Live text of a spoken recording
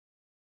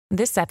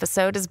This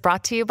episode is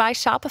brought to you by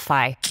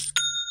Shopify.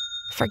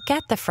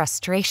 Forget the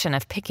frustration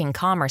of picking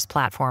commerce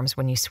platforms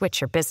when you switch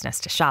your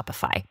business to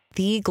Shopify,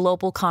 the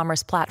global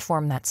commerce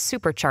platform that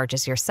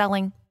supercharges your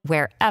selling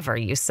wherever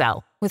you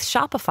sell. With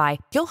Shopify,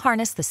 you'll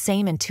harness the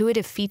same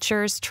intuitive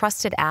features,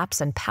 trusted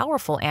apps, and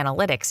powerful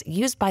analytics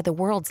used by the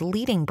world's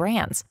leading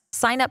brands.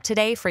 Sign up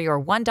today for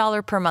your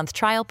 $1 per month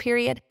trial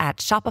period at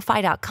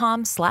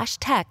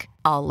shopify.com/tech,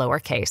 all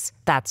lowercase.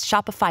 That's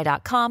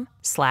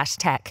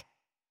shopify.com/tech.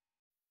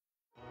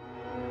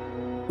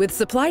 With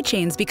supply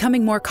chains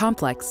becoming more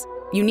complex,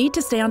 you need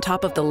to stay on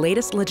top of the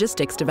latest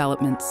logistics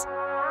developments.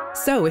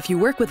 So if you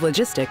work with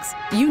logistics,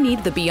 you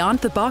need the Beyond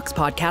the Box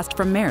podcast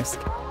from Maersk.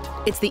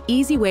 It's the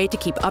easy way to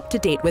keep up to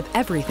date with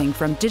everything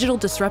from digital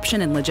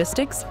disruption in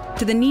logistics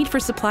to the need for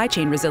supply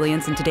chain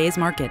resilience in today's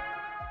market.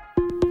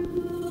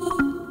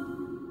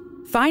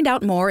 Find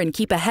out more and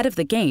keep ahead of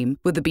the game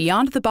with the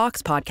Beyond the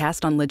Box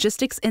podcast on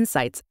logistics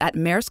insights at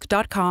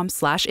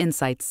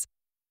maersk.com/insights.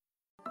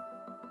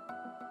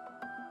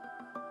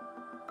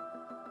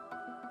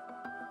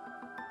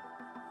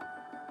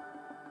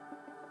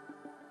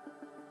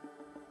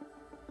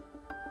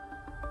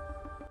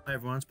 Hi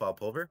everyone, it's Bob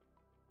Pulver.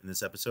 In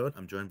this episode,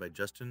 I'm joined by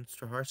Justin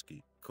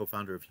Strharsky,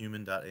 co-founder of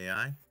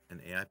Human.ai,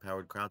 an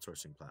AI-powered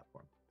crowdsourcing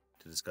platform,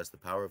 to discuss the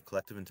power of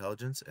collective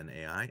intelligence and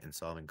AI in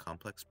solving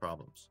complex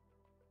problems.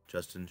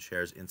 Justin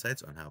shares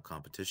insights on how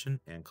competition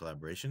and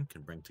collaboration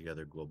can bring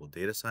together global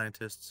data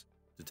scientists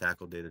to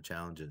tackle data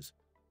challenges,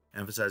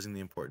 emphasizing the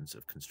importance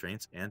of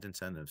constraints and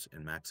incentives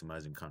in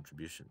maximizing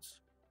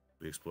contributions.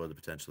 We explore the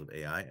potential of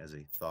AI as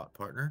a thought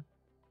partner,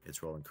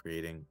 its role in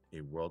creating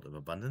a world of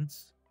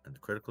abundance, and the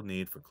critical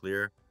need for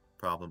clear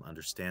problem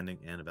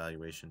understanding and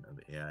evaluation of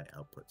AI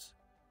outputs.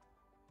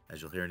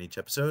 As you'll hear in each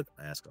episode,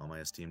 I ask all my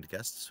esteemed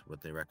guests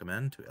what they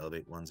recommend to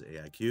elevate one's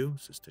AIQ,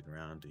 so stick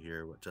around to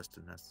hear what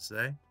Justin has to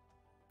say.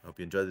 I hope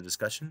you enjoy the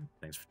discussion.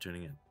 Thanks for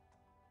tuning in.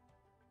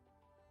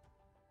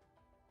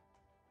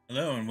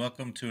 Hello, and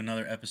welcome to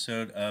another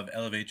episode of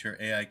Elevate Your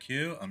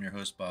AIQ. I'm your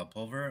host, Bob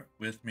Pulver.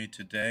 With me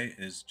today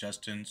is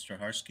Justin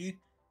Strharsky.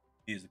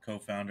 He is the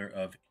co-founder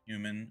of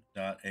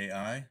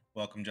Human.ai.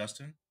 Welcome,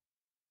 Justin.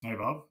 Hey,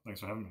 Bob.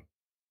 Thanks for having me.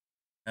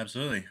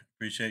 Absolutely.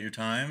 Appreciate your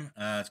time.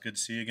 It's good to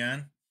see you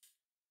again.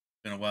 It's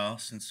been a while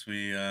since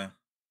we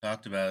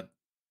talked about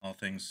all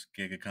things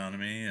gig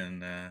economy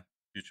and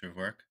future of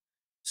work.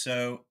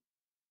 So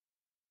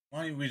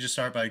why don't we just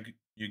start by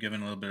you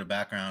giving a little bit of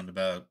background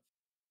about,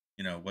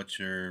 what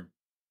you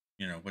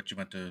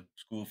went to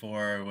school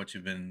for, what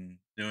you've been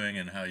doing,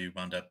 and how you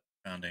wound up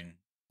founding.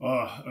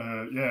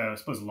 I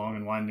suppose a long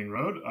and winding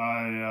road.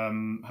 I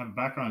have a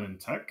background in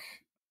tech.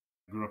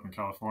 I grew up in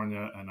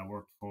California, and I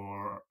worked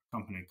for a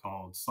company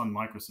called Sun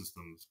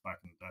Microsystems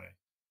back in the day.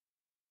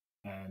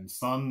 And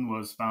Sun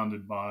was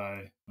founded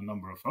by a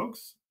number of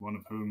folks, one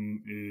of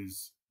whom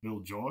is Bill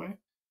Joy.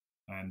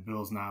 And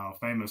Bill's now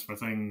famous for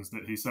things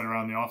that he said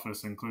around the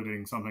office,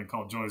 including something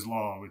called Joy's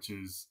Law, which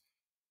is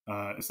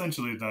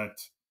essentially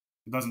that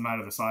it doesn't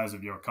matter the size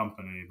of your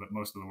company, but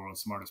most of the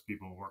world's smartest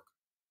people work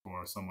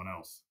for someone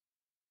else.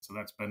 So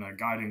that's been a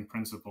guiding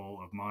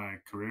principle of my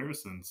career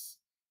since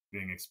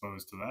being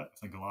exposed to that. I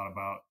think a lot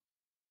about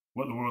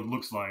what the world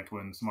looks like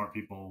when smart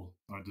people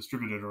are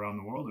distributed around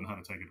the world and how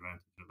to take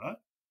advantage of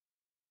that.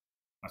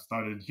 I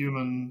started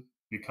Human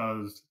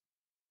because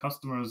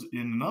customers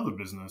in another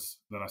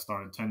business that I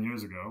started 10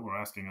 years ago were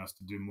asking us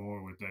to do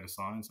more with data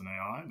science and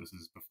AI. This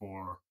is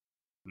before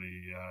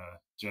the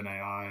Gen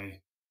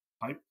AI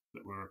hype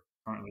that we're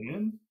currently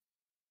in.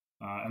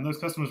 And those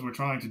customers were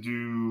trying to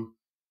do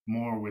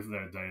more with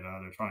their data.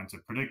 They're trying to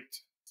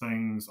predict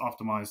things,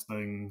 optimize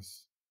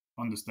things,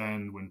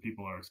 understand when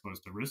people are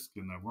exposed to risk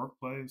in their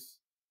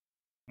workplace,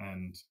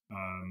 and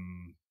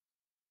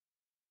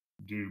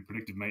do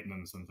predictive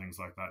maintenance and things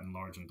like that in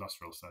large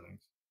industrial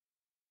settings.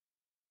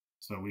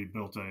 So we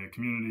built a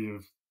community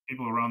of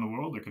people around the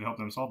world that could help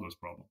them solve those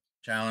problems.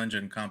 Challenge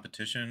and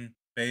competition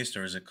based,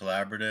 or is it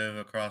collaborative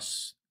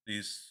across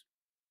these,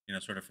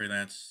 sort of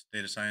freelance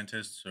data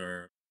scientists?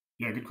 Or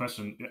yeah, good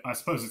question. I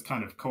suppose it's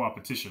kind of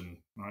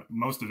co-opetition, right?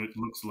 Most of it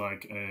looks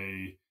like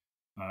a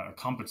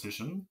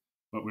competition,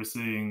 but we're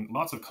seeing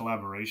lots of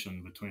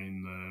collaboration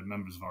between the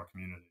members of our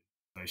community.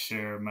 They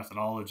share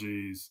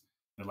methodologies.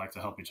 They like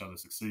to help each other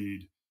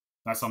succeed.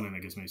 That's something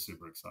that gets me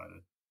super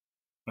excited.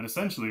 But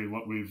essentially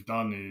what we've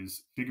done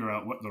is figure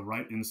out what the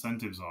right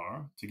incentives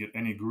are to get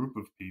any group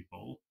of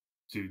people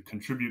to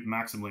contribute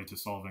maximally to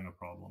solving a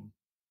problem.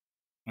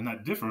 And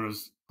that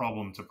differs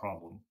problem to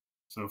problem.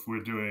 So if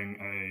we're doing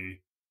a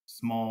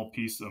small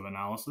piece of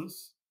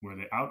analysis where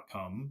the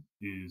outcome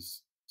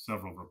is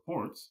several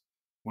reports,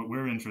 what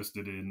we're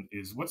interested in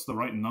is what's the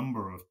right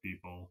number of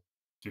people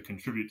to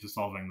contribute to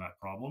solving that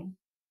problem.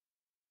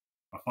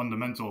 A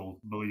fundamental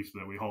belief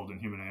that we hold in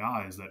Human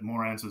AI is that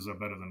more answers are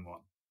better than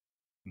one.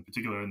 In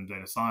particular, in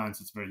data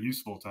science, it's very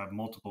useful to have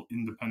multiple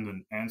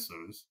independent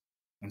answers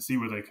and see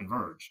where they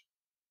converge.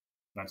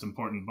 That's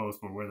important both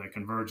for where they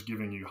converge,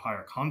 giving you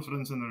higher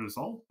confidence in the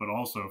result, but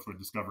also for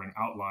discovering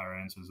outlier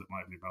answers that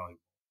might be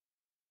valuable.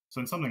 So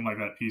in something like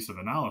that piece of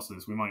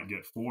analysis, we might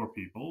get 4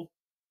 people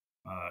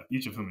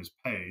each of whom is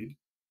paid,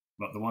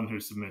 but the one who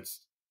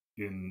submits,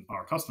 in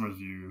our customer's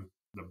view,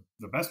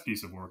 the best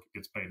piece of work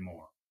gets paid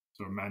more.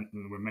 So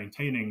we're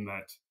maintaining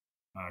that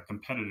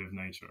competitive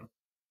nature.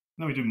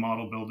 Then we do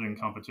model building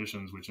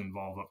competitions, which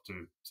involve up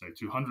to, say,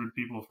 200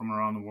 people from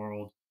around the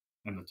world,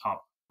 and the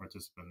top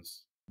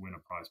participants win a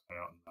prize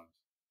payout in those.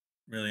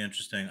 Really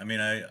interesting. I mean,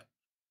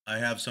 I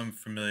have some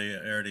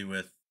familiarity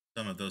with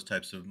some of those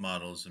types of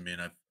models. I mean,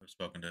 I've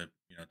spoken to,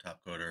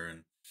 Top Coder,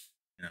 and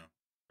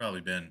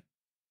probably been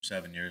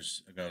 7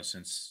 years ago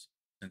since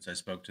I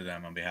spoke to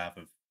them on behalf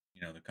of,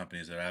 the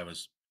companies that I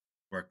was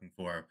working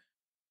for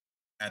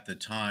at the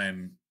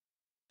time.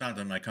 Not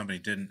that my company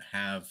didn't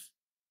have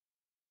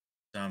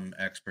some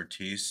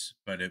expertise,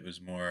 but it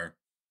was more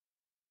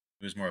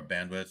a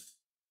bandwidth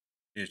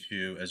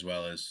issue, as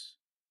well as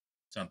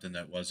something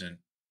that wasn't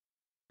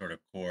sort of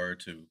core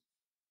to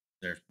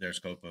their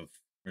scope of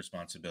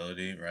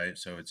responsibility, right?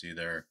 So it's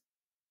either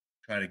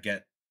try to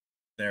get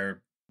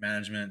their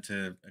management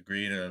to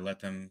agree to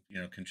let them,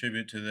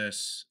 contribute to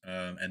this,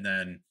 and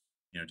then,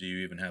 do you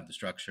even have the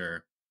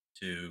structure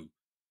to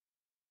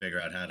figure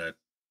out how to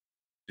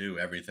do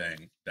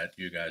everything that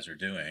you guys are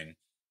doing,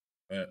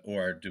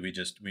 or do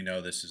we know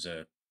this is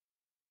a,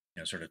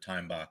 sort of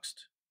time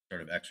boxed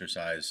sort of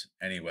exercise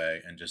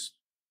anyway, and just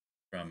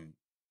from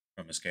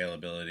a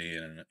scalability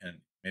and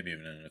maybe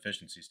even an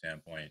efficiency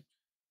standpoint,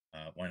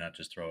 why not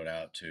just throw it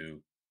out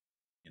to,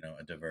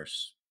 a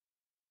diverse,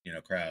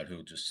 crowd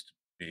who just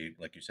be,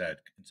 like you said,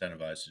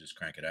 incentivized to just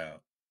crank it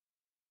out.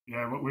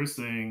 Yeah, what we're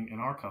seeing in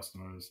our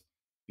customers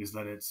is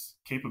that it's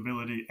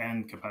capability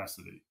and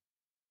capacity.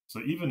 So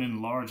even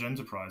in large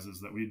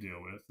enterprises that we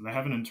deal with, they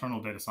have an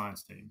internal data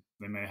science team.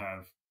 They may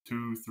have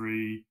 2,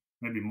 3,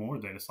 maybe more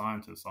data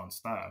scientists on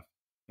staff.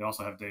 They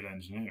also have data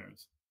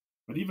engineers.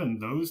 But even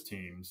those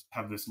teams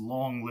have this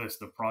long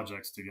list of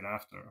projects to get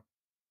after.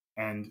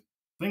 And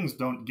things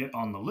don't get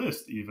on the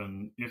list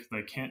even if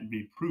they can't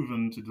be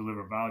proven to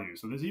deliver value.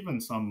 So there's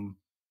even some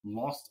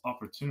lost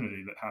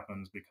opportunity that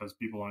happens because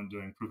people aren't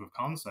doing proof of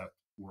concept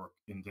work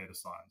in data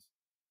science,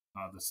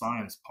 the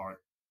science part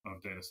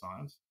of data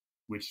science,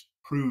 which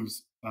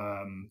proves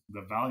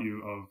the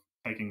value of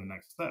taking the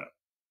next step.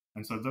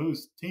 And so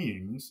those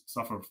teams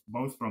suffer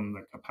both from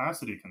the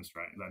capacity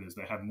constraint, that is,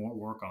 they have more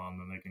work on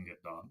than they can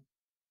get done,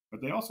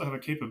 but they also have a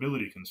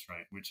capability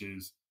constraint, which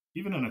is,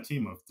 even in a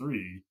team of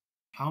 3,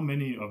 how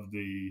many of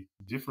the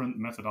different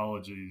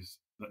methodologies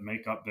that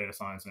make up data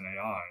science and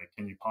AI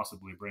can you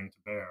possibly bring to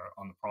bear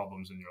on the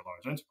problems in your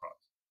large enterprise?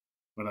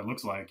 What that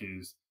looks like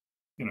is,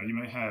 you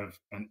may have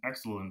an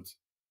excellent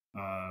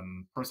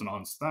person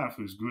on staff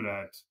who's good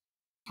at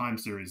time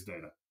series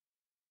data,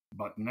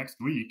 but next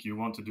week you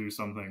want to do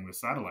something with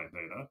satellite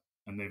data,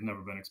 and they've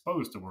never been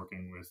exposed to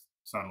working with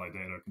satellite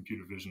data,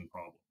 computer vision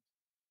problems.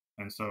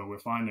 And so we're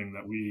finding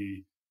that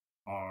we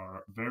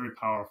are very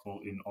powerful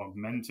in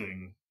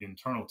augmenting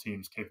internal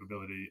teams'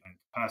 capability and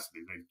capacity.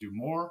 They do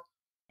more,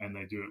 and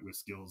they do it with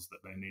skills that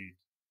they need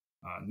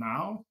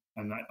now,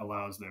 and that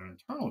allows their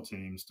internal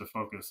teams to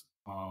focus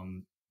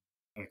on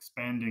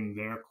expanding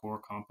their core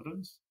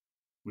competence,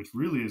 which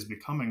really is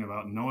becoming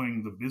about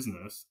knowing the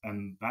business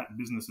and that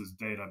business's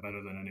data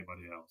better than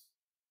anybody else.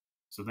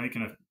 So they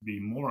can be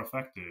more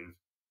effective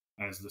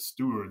as the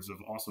stewards of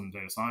awesome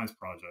data science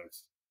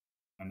projects,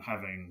 and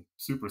having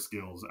super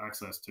skills,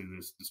 access to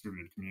this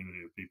distributed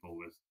community of people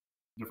with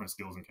different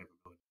skills and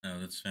capabilities. No,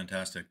 that's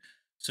fantastic.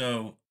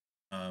 So,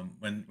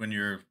 when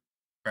your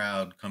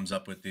crowd comes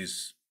up with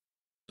these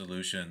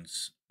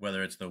solutions,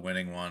 whether it's the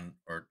winning one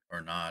or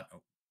not,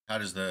 how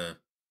does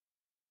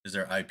is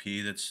there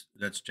IP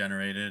that's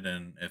generated,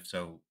 and if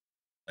so,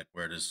 like,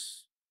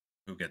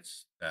 who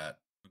gets that?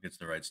 Who gets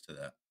the rights to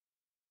that?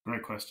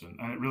 Great question.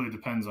 And it really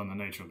depends on the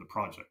nature of the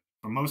project.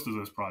 For most of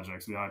those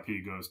projects, the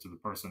IP goes to the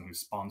person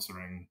who's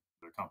sponsoring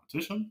the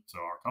competition, so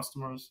our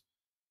customers.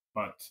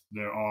 But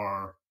there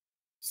are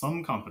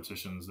some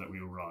competitions that we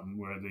run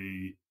where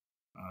the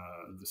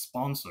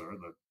sponsor,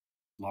 the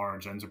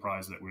large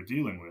enterprise that we're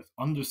dealing with,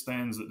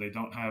 understands that they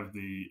don't have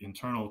the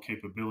internal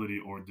capability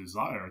or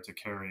desire to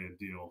carry a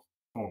deal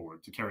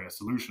forward, to carry a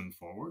solution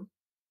forward.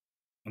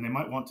 And they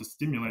might want to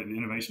stimulate the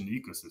innovation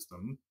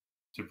ecosystem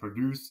to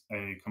produce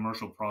a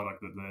commercial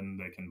product that then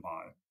they can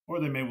buy. Or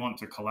they may want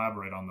to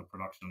collaborate on the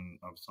production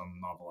of some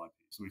novel IP.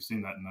 So we've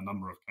seen that in a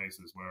number of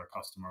cases where a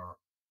customer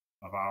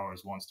of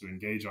ours wants to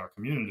engage our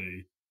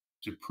community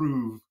to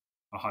prove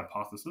a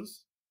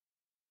hypothesis,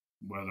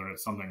 whether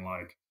it's something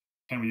like,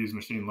 can we use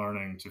machine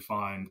learning to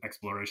find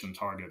exploration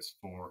targets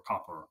for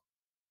copper?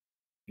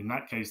 In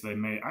that case, they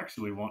may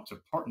actually want to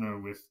partner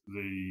with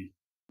the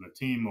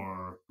team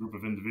or group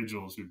of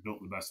individuals who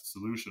built the best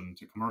solution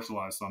to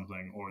commercialize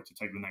something, or to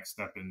take the next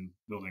step in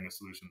building a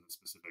solution that's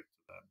specific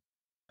to them.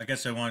 I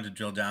guess I wanted to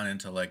drill down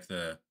into, like,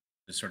 the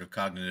sort of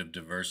cognitive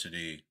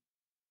diversity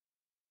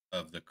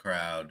of the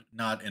crowd,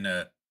 not in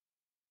a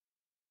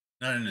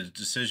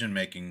decision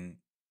making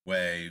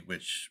way,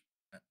 which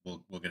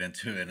we'll get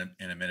into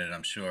in a minute,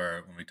 I'm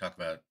sure, when we talk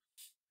about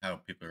how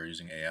people are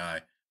using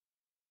AI,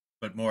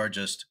 but more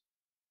just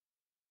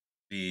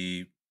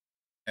the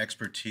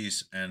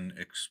expertise and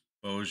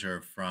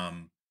exposure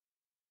from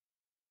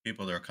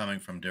people that are coming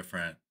from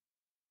different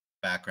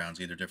backgrounds,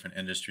 either different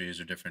industries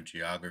or different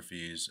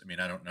geographies. I mean,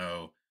 I don't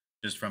know,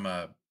 just from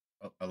a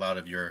lot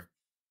of your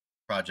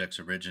projects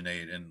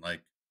originate in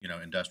like,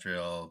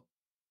 industrial,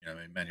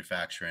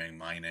 manufacturing,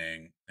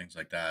 mining, things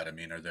like that. I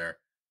mean, are there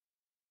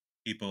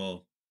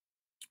people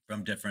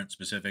from different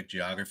specific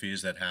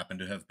geographies that happen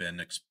to have been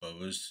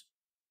exposed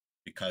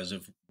because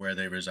of where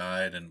they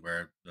reside and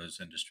where those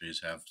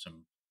industries have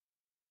some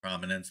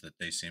prominence that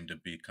they seem to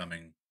be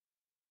coming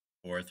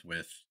forth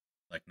with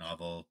like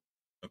novel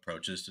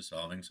approaches to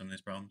solving some of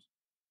these problems?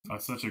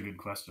 That's such a good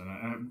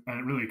question, and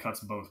it really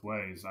cuts both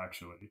ways.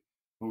 Actually,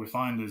 what we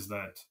find is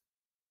that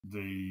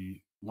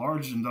the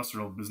large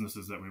industrial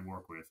businesses that we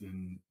work with,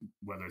 in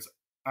whether it's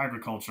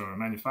agriculture,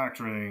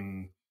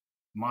 manufacturing,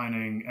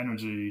 mining,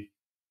 energy,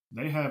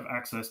 they have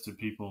access to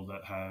people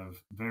that have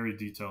very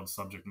detailed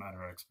subject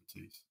matter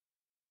expertise.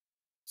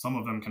 Some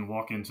of them can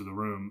walk into the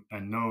room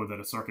and know that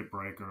a circuit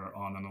breaker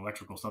on an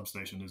electrical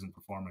substation isn't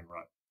performing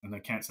right, and they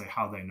can't say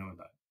how they know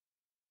that.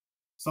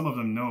 Some of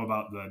them know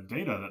about the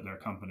data that their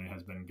company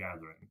has been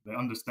gathering. They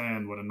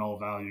understand what a null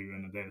value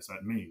in a data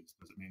set means.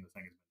 Does it mean the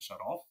thing has been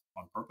shut off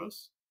on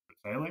purpose? Is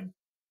it failing?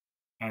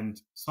 And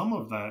some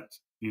of that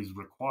is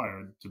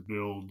required to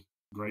build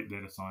great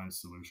data science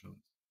solutions.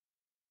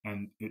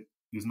 And it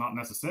is not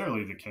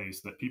necessarily the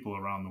case that people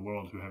around the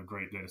world who have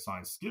great data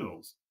science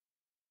skills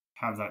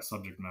have that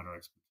subject matter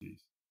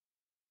expertise.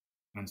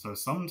 And so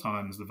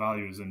sometimes the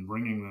value is in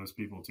bringing those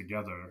people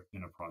together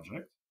in a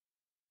project.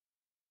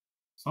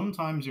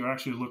 Sometimes you're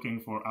actually looking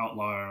for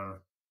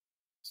outlier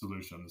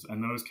solutions,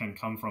 and those can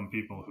come from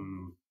people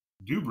who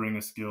do bring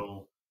a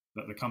skill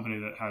that the company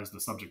that has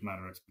the subject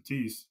matter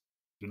expertise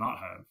do not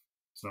have.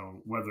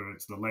 So whether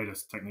it's the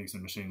latest techniques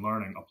in machine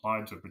learning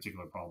applied to a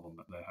particular problem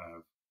that they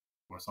have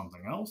or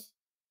something else.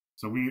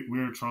 So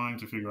we're trying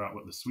to figure out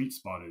what the sweet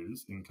spot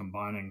is in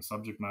combining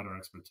subject matter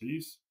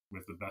expertise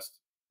with the best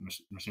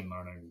machine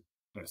learning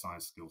data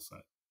science skill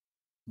set.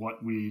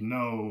 What we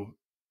know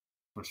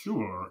for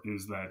sure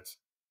is that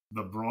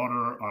the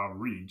broader our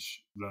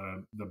reach,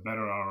 the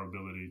better our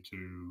ability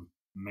to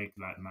make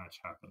that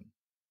match happen.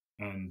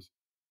 And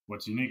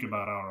what's unique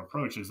about our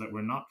approach is that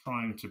we're not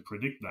trying to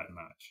predict that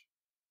match.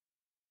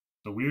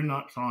 So we're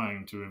not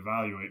trying to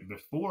evaluate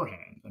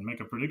beforehand and make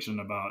a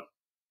prediction about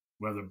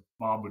whether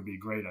Bob would be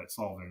great at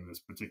solving this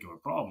particular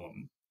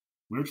problem.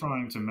 We're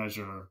trying to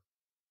measure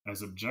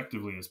as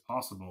objectively as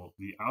possible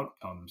the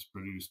outcomes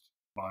produced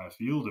by a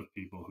field of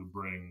people who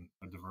bring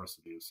a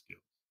diversity of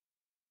skills.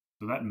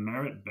 So that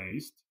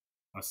merit-based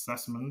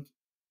assessment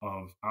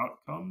of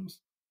outcomes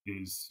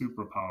is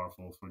super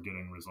powerful for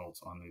getting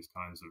results on these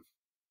kinds of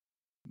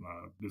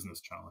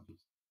business challenges.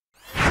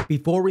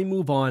 Before we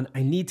move on,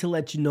 I need to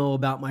let you know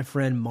about my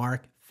friend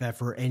Mark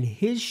Pfeffer and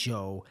his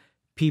show,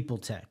 People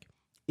Tech.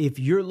 If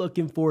you're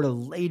looking for the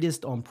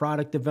latest on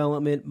product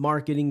development,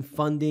 marketing,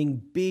 funding,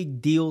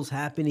 big deals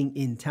happening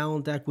in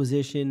talent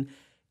acquisition,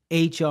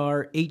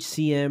 HR,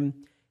 HCM,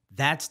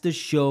 that's the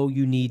show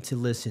you need to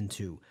listen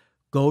to.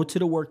 Go to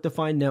the Work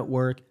Defined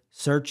Network,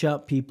 search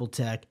up People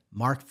Tech,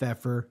 Mark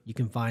Pfeffer. You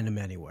can find him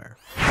anywhere.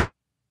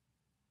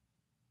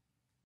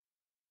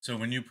 So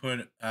when you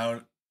put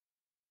out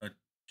a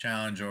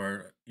challenge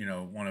or,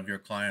 one of your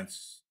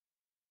clients,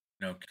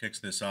 kicks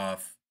this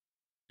off,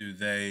 do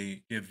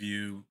they give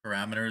you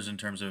parameters in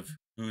terms of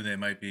who they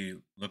might be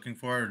looking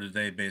for, or do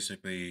they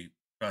basically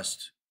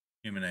trust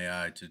human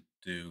AI to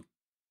do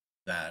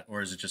that?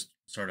 Or is it just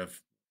sort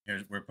of,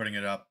 here, we're putting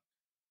it up,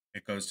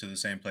 it goes to the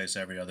same place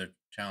every other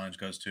challenge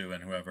goes to,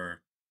 and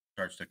whoever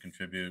starts to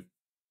contribute,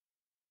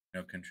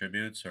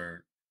 contributes?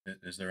 Or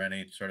is there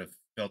any sort of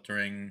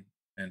filtering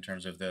in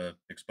terms of the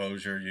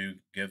exposure you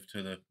give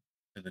to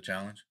the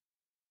challenge?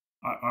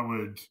 I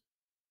would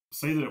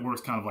say that it works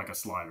kind of like a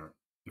slider.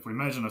 If we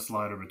imagine a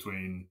slider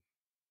between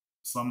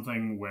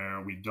something where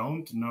we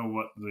don't know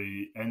what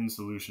the end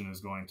solution is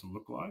going to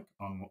look like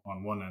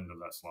on one end of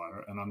that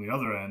slider, and on the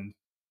other end,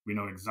 we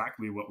know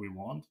exactly what we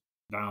want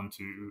down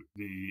to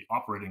the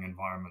operating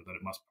environment that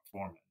it must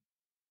perform in.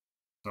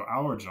 So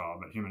our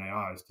job at Human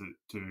AI is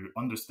to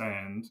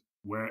understand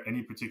where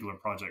any particular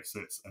project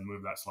sits and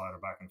move that slider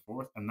back and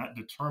forth, and that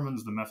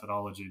determines the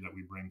methodology that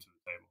we bring to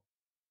the table.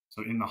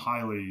 So in the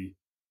highly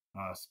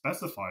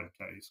specified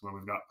case where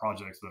we've got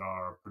projects that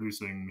are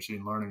producing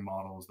machine learning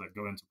models that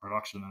go into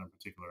production in a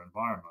particular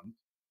environment,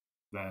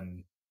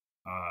 then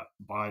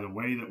by the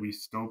way that we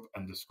scope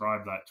and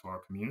describe that to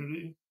our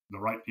community, the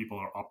right people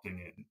are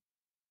opting in.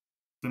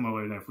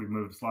 Similarly, if we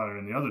move the slider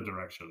in the other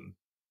direction,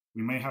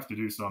 we may have to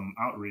do some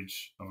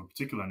outreach of a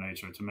particular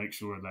nature to make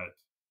sure that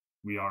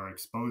we are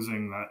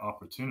exposing that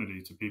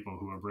opportunity to people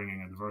who are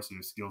bringing a diversity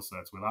of skill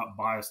sets without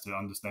bias to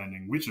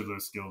understanding which of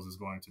those skills is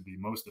going to be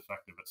most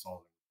effective at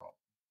solving the problem.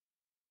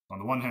 On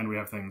the one hand, we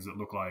have things that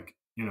look like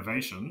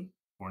innovation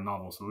or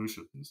novel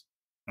solutions.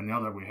 And the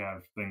other, we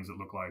have things that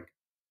look like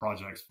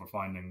projects for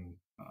finding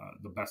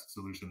the best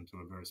solution to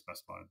a very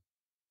specified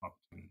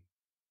opportunity.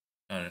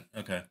 Got it.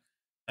 Okay.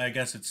 I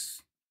guess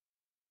it's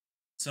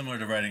similar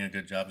to writing a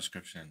good job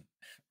description,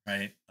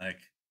 right? Like,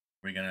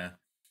 we're going to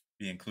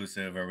be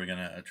inclusive? Are we going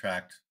to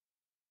attract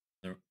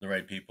the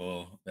right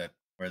people that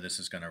where this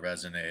is going to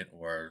resonate,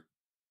 or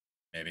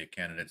maybe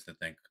candidates that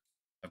think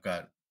I've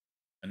got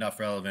enough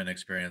relevant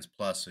experience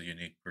plus a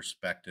unique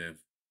perspective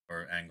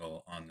or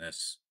angle on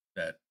this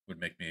that would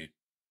make me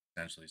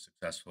potentially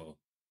successful?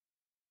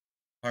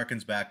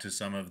 Harkens back to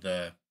some of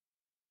the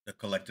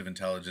collective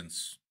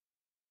intelligence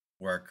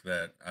work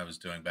that I was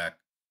doing back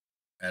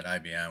at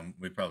IBM.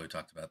 We probably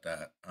talked about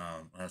that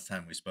last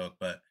time we spoke,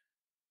 but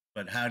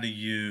how do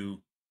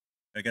you?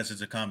 I guess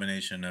it's a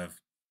combination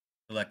of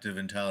collective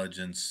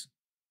intelligence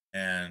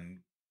and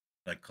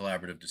like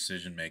collaborative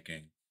decision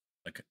making.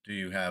 Like, do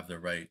you have the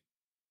right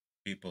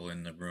people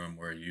in the room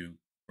where you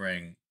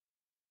bring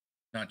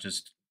not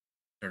just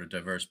sort of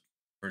diverse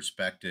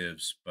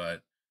perspectives,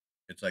 but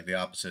it's like the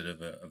opposite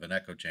of an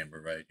echo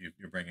chamber, right?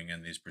 You're bringing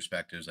in these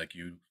perspectives like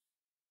you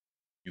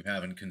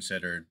haven't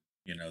considered,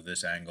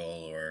 this angle,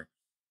 or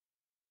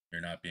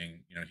you're not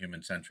being,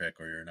 human centric,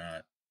 or you're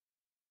not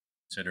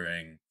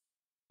considering,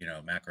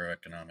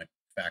 macroeconomic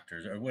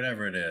factors or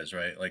whatever it is,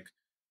 right? Like,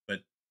 but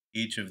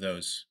each of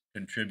those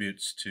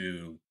contributes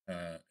to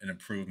an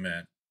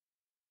improvement,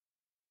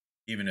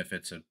 even if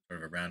it's a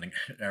sort of a rounding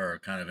error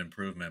kind of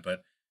improvement,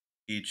 but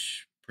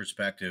each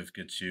perspective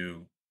gets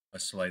you a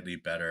slightly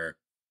better,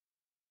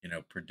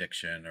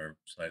 prediction, or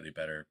slightly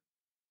better,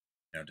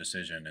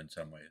 decision in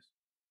some ways.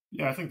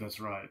 Yeah, I think that's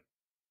right.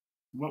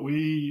 What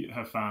we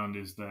have found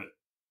is that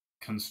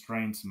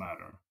constraints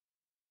matter.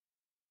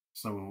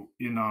 So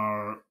in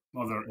our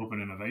other open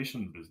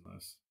innovation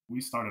business, we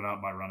started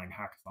out by running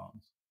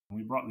hackathons. And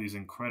we brought these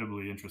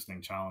incredibly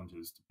interesting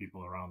challenges to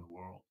people around the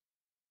world.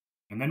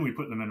 And then we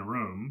put them in a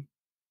room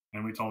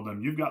and we told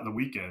them, you've got the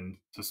weekend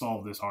to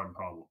solve this hard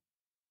problem.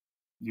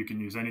 You can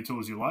use any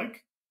tools you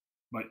like,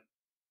 but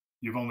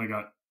you've only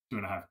got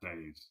 2.5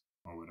 days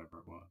or whatever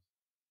it was.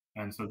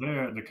 And so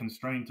there, the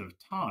constraint of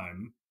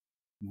time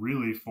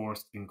really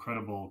forced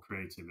incredible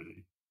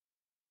creativity.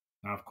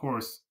 Now, of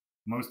course,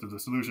 most of the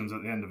solutions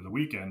at the end of the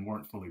weekend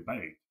weren't fully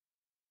baked,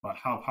 but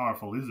how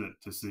powerful is it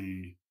to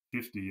see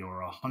 50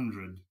 or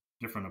 100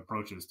 different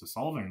approaches to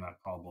solving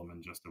that problem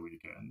in just a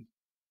weekend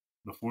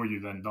before you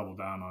then double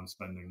down on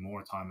spending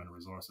more time and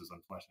resources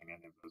on fleshing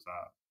any of those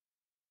out?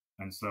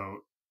 And so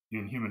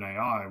in human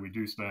AI, we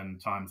do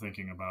spend time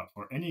thinking about,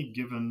 for any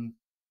given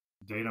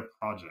data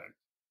project,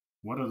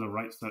 what are the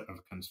right set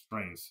of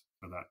constraints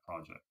for that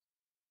project?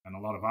 And a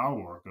lot of our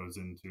work goes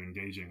into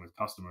engaging with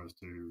customers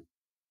to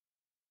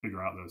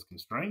figure out those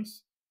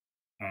constraints.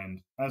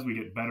 And as we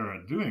get better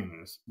at doing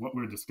this, what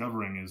we're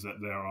discovering is that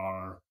there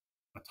are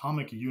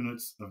atomic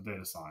units of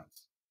data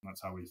science.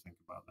 That's how we think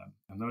about them.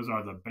 And those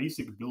are the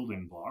basic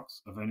building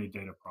blocks of any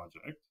data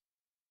project.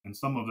 And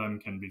some of them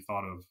can be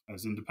thought of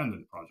as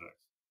independent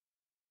projects.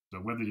 So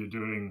whether you're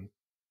doing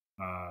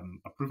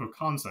a proof of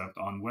concept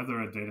on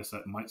whether a data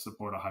set might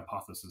support a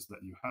hypothesis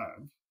that you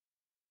have,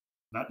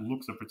 that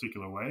looks a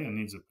particular way and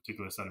needs a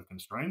particular set of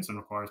constraints and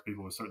requires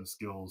people with certain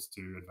skills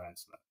to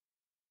advance that.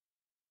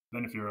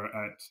 Then if you're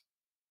at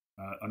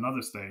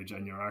another stage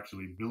and you're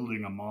actually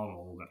building a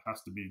model that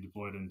has to be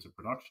deployed into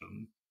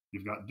production,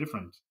 you've got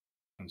different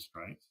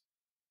constraints.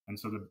 And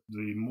so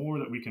the more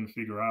that we can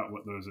figure out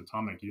what those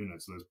atomic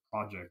units, those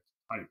project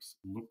types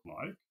look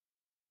like,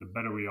 the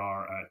better we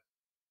are at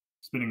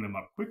spinning them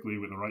up quickly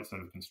with the right set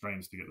of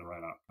constraints to get the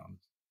right outcomes.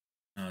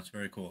 Oh, it's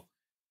very cool.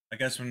 I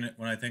guess when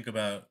I think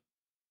about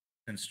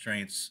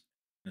constraints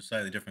in a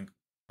slightly different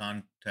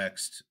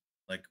context,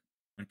 like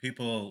when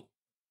people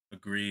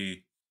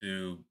agree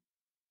to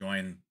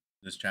join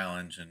this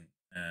challenge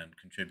and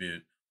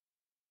contribute,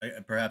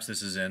 perhaps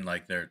this is in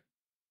like their,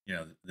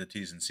 the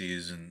T's and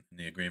C's and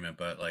the agreement,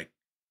 but like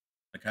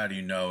how do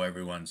you know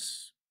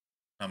everyone's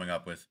coming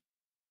up with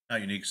not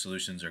unique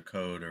solutions or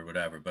code or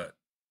whatever, but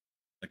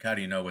like how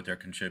do you know what they're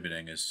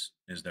contributing is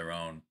their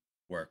own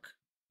work?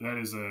 That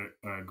is a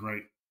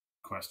great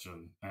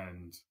question.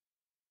 And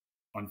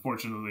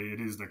unfortunately,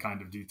 it is the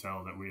kind of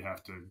detail that we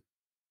have to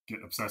get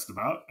obsessed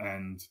about.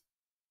 And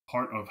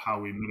part of how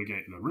we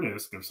mitigate the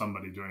risk of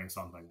somebody doing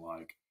something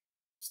like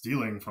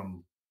stealing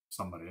from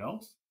somebody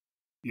else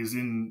is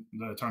in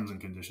the terms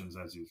and conditions,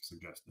 as you've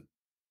suggested.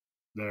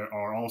 There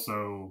are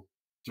also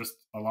just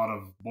a lot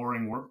of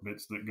boring work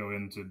bits that go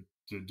into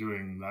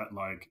doing that,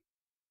 like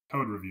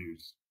code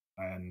reviews.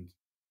 And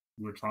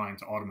we're trying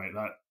to automate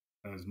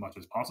that as much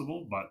as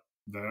possible, but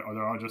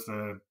there are just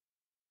a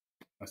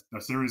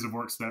series of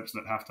work steps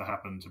that have to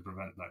happen to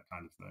prevent that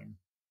kind of thing.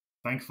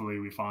 Thankfully,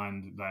 we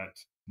find that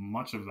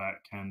much of that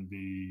can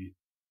be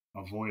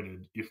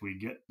avoided if we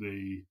get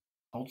the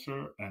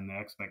culture and the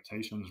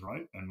expectations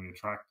right, and we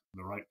attract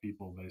the right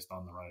people based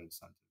on the right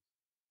incentives.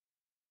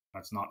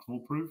 That's not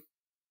foolproof.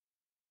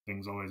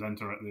 Things always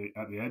enter at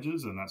the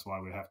edges, and that's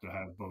why we have to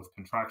have both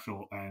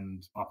contractual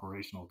and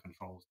operational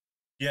controls.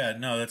 Yeah,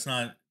 no, that's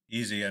not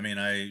easy. I mean,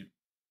 I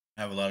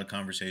have a lot of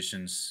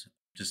conversations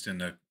just in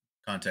the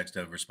context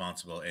of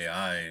responsible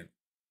AI,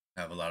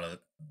 have a lot of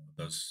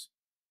those,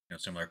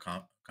 similar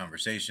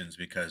conversations,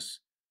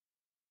 because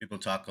people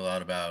talk a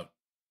lot about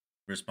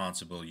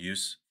responsible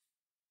use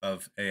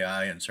of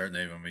AI. And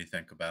certainly when we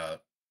think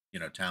about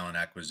talent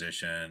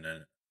acquisition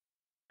and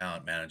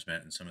talent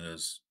management and some of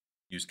those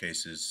use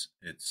cases,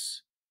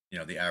 it's,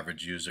 the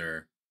average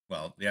user,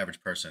 well, the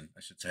average person,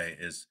 I should say,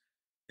 is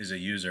a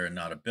user and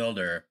not a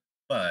builder.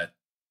 But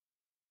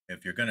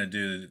if you're going to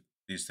do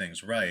these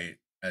things right,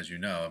 as you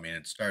know, I mean,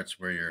 it starts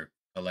where you're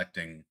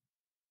collecting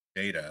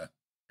data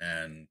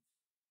and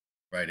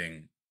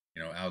writing,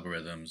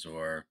 algorithms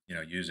or,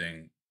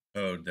 using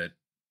code that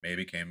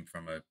maybe came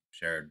from a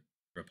shared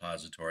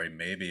repository,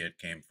 maybe it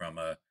came from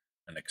an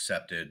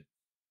accepted,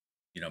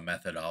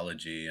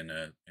 methodology in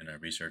a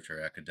research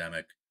or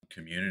academic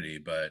community,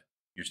 but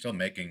you're still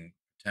making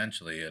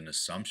potentially an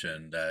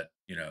assumption that,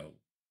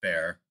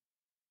 fair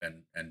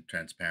and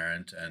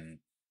transparent, and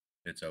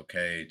it's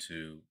okay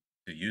to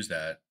use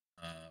that.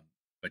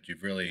 But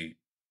you've really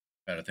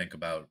got to think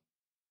about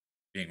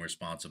being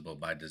responsible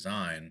by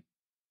design,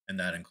 and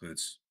that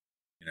includes,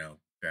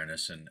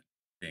 fairness and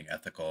being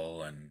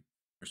ethical and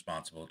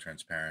responsible,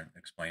 transparent,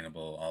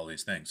 explainable, all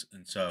these things.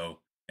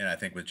 And I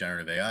think with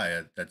generative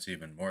AI, that's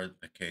even more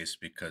the case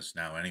because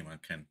now anyone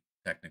can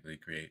technically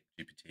create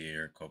GPT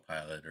or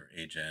Copilot or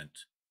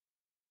agent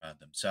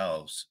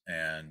themselves,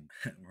 and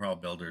we're all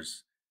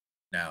builders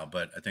now.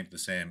 But I think the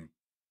same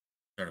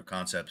sort of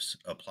concepts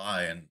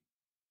apply. And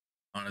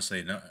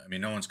honestly, no, I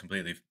mean, no one's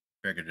completely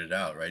figured it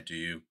out, right? Do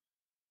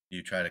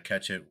you try to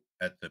catch it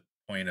at the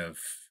point of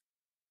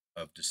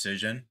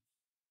decision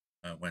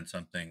when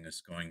something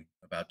is going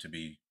about to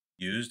be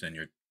used, and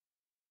you're,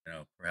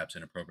 perhaps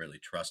inappropriately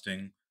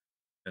trusting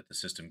that the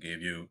system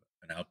gave you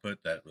an output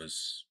that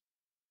was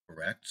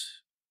correct,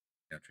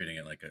 treating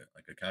it like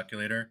a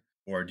calculator?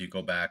 Or do you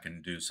go back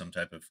and do some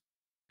type of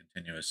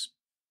continuous,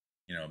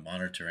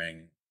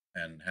 monitoring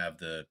and have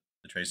the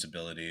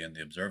traceability and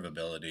the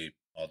observability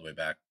all the way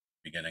back to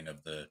the beginning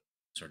of the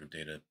sort of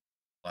data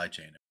supply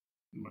chain?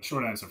 The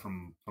short answer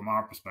from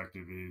our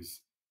perspective is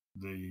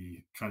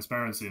the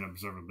transparency and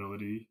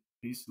observability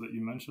piece that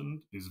you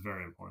mentioned is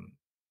very important.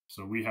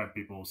 So we have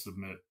people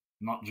submit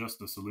not just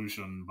the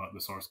solution, but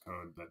the source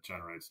code that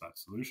generates that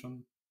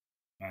solution.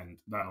 And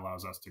that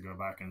allows us to go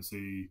back and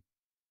see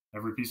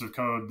every piece of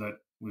code that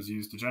was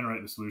used to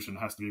generate the solution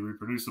has to be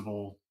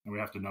reproducible, and we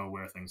have to know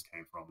where things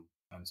came from.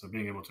 And so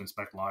being able to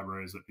inspect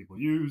libraries that people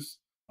use,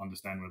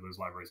 understand where those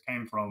libraries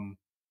came from,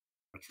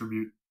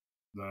 attribute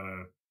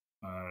the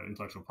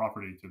intellectual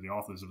property to the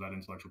authors of that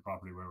intellectual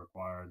property where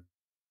required,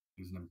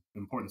 is an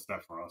important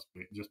step for us.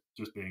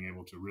 Just being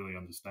able to really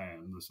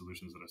understand the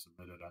solutions that are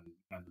submitted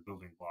and the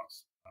building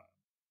blocks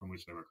from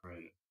which they were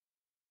created.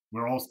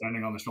 We're all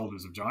standing on the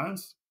shoulders of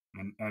giants,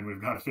 and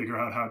we've got to figure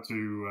out how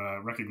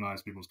to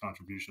recognize people's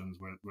contributions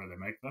where they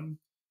make them.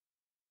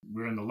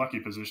 We're in the lucky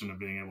position of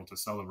being able to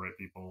celebrate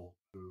people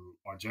who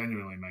are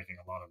genuinely making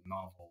a lot of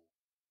novel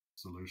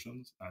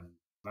solutions, and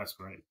that's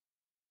great.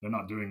 They're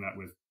not doing that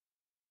with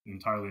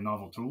entirely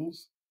novel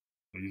tools.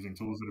 They're using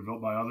tools that are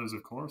built by others,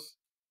 of course.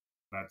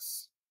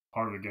 That's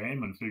part of the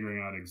game, and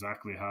figuring out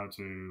exactly how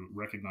to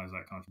recognize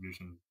that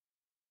contribution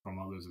from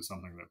others is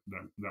something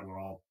that we're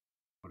all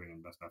putting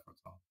in best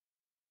efforts on.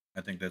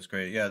 I think that's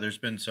great. Yeah, there's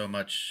been so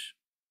much,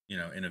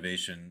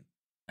 innovation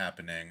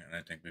happening, and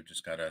I think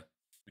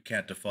we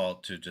can't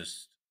default to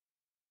just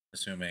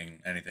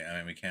assuming anything. I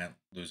mean, we can't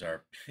lose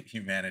our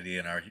humanity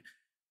and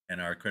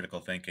our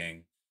critical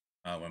thinking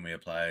when we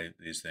apply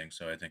these things.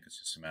 So I think it's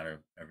just a matter of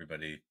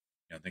everybody,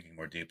 thinking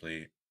more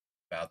deeply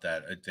about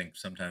that. I think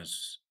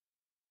sometimes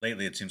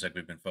lately it seems like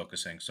we've been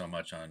focusing so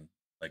much on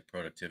like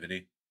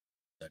productivity,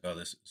 like, oh,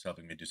 this is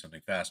helping me do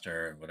something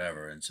faster and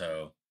whatever. And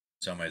so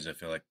in some ways, I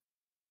feel like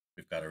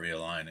we've got to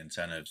realign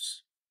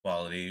incentives,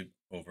 quality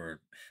over,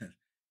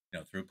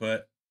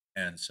 throughput.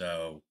 And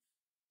so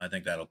I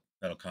think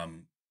that'll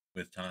come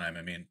with time.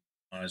 I mean,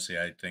 honestly,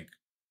 I think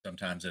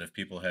sometimes that if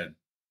people had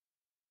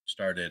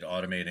started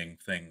automating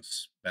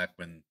things back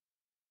when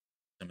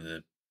some of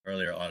the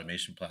earlier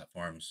automation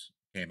platforms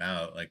came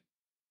out, like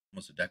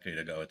almost a decade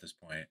ago at this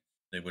point,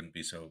 they wouldn't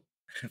be so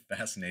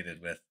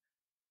fascinated with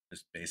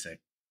just basic,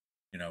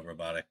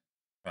 robotic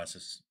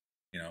process,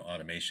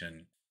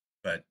 automation.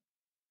 But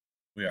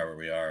we are where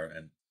we are,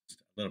 and it's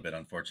a little bit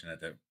unfortunate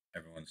that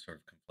everyone's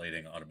sort of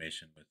conflating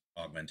automation with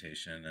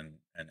augmentation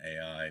and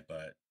AI,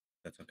 but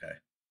that's okay.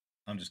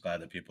 I'm just glad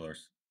that people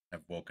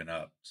have woken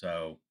up.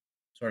 So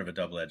sort of a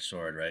double-edged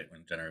sword, right?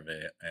 When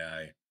generative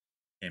AI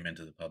came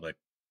into the public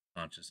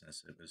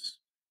consciousness, it was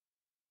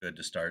good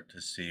to start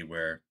to see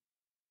where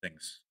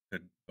things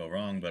could go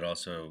wrong, but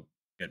also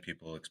get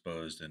people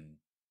exposed and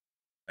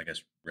I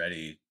guess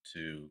ready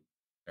to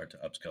start to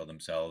upskill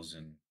themselves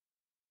and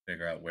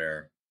figure out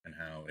where and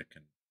how it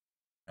can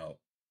help.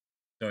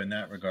 So in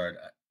that regard,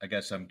 I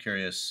guess I'm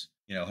curious,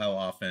 how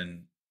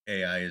often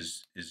AI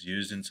is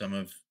used in some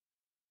of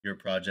your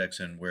projects,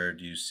 and where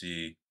do you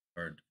see,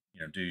 or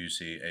do you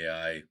see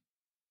AI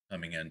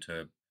coming in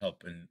to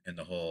help in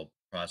the whole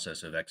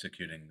process of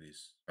executing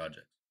these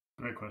projects?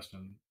 Great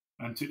question.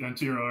 And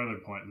to your earlier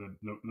point,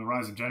 the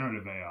rise of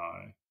generative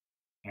AI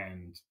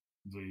and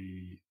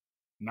the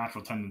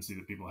natural tendency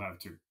that people have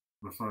to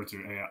refer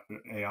to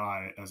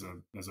AI as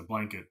a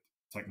blanket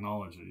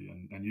technology,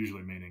 and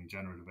usually meaning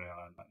generative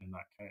AI in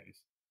that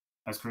case,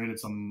 has created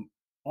some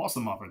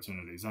awesome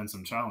opportunities and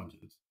some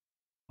challenges.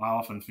 I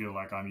often feel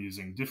like I'm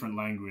using different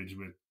language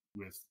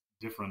with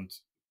different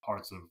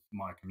parts of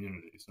my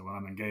community. So when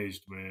I'm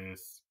engaged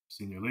with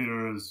senior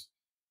leaders,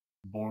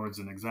 boards,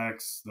 and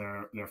execs,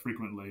 they're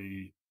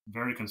frequently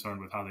very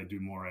concerned with how they do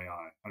more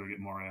AI, how to get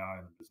more AI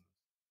in the business.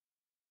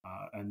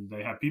 And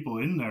they have people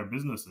in their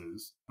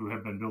businesses who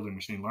have been building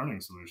machine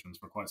learning solutions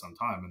for quite some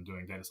time and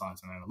doing data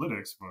science and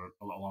analytics for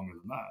a lot longer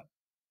than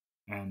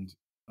that. And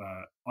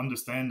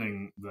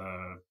understanding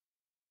the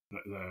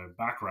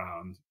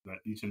background that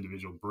each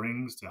individual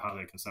brings to how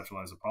they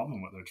conceptualize a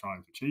problem, what they're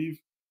trying to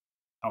achieve,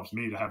 helps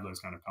me to have those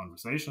kind of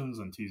conversations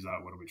and tease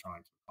out what are we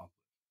trying to accomplish.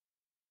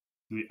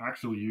 The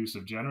actual use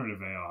of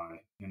generative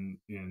AI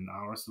in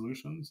our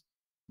solutions,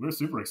 we're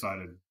super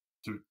excited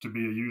to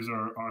be a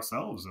user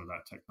ourselves of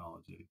that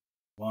technology.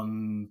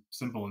 One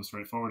simple and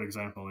straightforward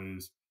example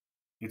is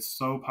it's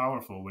so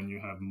powerful when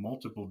you have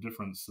multiple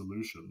different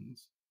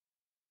solutions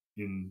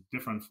in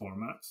different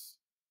formats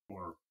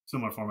or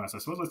similar formats. I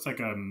suppose let's take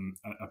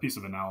a piece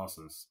of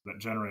analysis that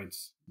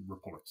generates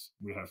reports.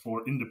 We have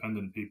 4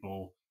 independent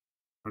people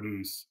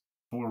produce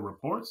 4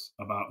 reports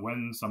about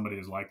when somebody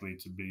is likely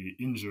to be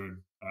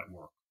injured at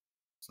work,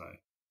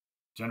 say.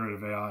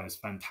 Generative AI is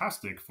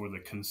fantastic for the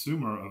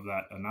consumer of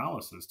that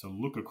analysis to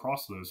look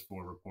across those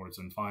 4 reports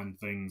and find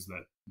things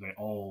that they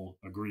all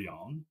agree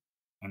on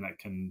and that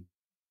can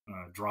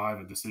drive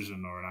a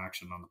decision or an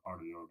action on the part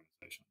of the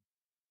organization.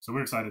 So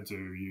we're excited to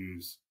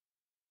use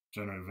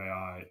generative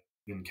AI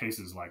in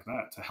cases like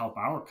that to help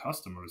our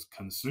customers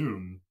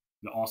consume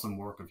the awesome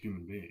work of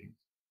human beings.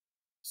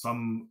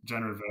 Some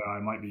generative AI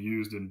might be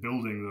used in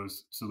building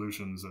those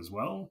solutions as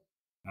well,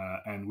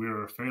 and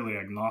we're fairly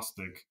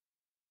agnostic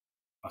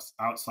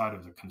outside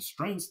of the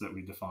constraints that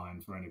we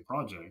define for any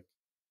project,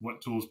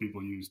 what tools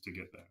people use to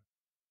get there.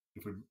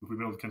 If we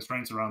build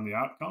constraints around the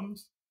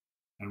outcomes,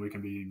 and we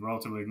can be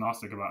relatively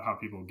agnostic about how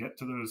people get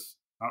to those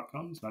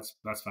outcomes,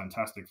 that's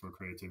fantastic for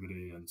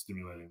creativity and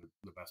stimulating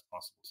the best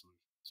possible solution.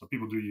 So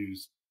people do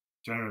use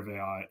generative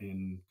AI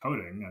in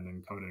coding and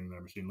in coding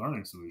their machine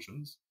learning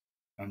solutions,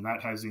 and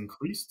that has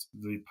increased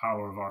the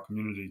power of our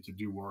community to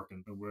do work,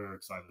 and we're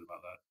excited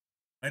about that.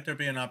 Might there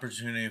be an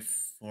opportunity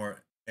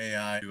for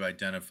AI to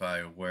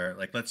identify where,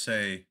 like, let's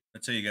say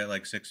you get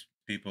like 6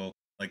 people,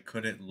 like,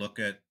 could it look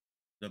at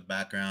the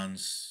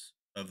backgrounds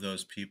of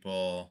those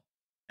people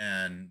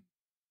and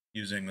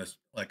using this,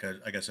 like,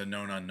 I guess a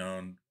known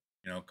unknown,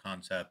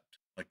 concept,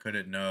 like, could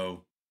it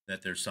know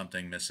that there's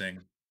something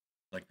missing,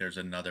 like there's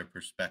another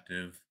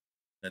perspective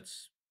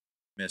that's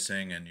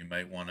missing, and you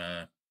might want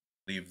to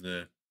leave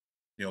the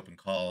open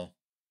call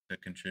to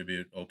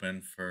contribute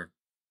open for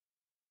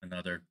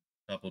another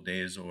couple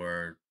days,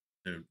 or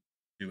to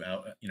do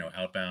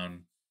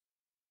outbound,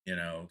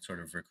 sort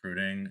of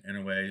recruiting in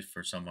a way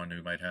for someone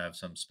who might have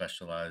some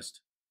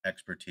specialized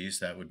expertise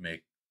that would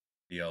make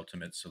the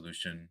ultimate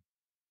solution.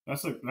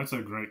 That's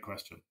a great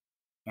question,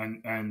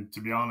 and to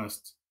be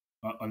honest,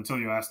 until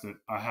you asked it,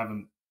 I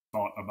haven't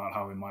thought about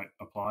how we might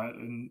apply it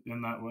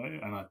in that way,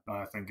 and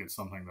I think it's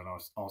something that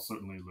I'll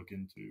certainly look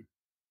into.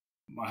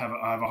 I have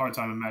a hard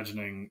time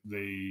imagining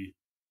the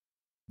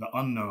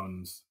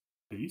unknowns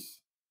piece,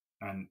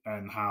 and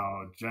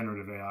how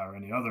generative AI or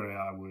any other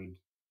AI would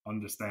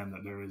understand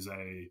that there is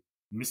a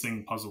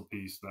missing puzzle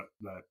piece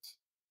that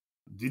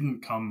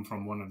didn't come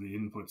from one of the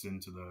inputs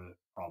into the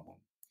problem.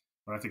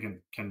 But I think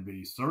it can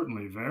be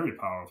certainly very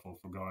powerful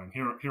for going,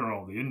 here are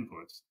all the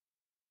inputs.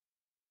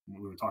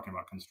 We were talking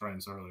about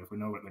constraints earlier. If we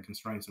know what the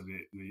constraints of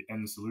the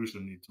end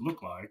solution need to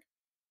look like,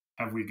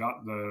 have we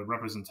got the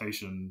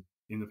representation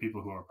in the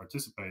people who are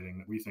participating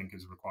that we think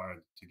is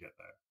required to get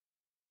there?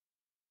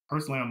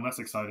 Personally, I'm less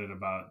excited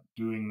about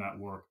doing that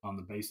work on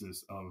the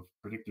basis of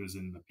predictors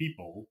in the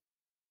people,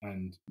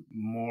 and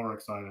more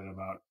excited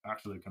about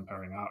actually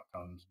comparing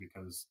outcomes,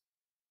 because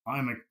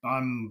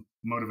I'm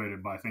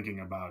motivated by thinking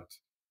about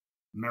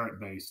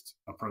merit-based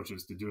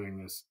approaches to doing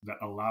this that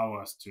allow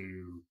us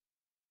to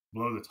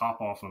blow the top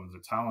off of the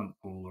talent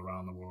pool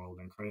around the world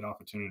and create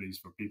opportunities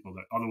for people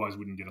that otherwise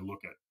wouldn't get a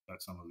look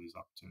at some of these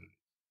opportunities.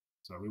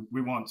 So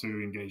we want to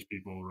engage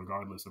people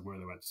regardless of where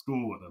they went to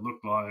school, what they look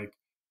like,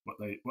 what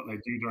they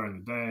do during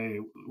the day,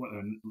 what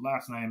their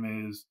last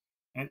name is,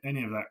 and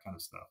any of that kind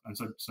of stuff. And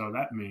so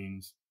that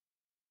means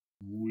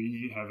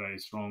we have a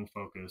strong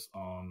focus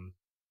on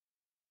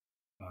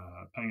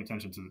paying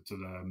attention to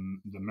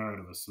the merit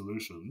of a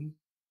solution,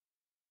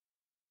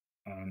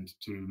 and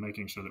to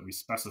making sure that we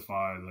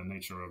specify the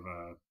nature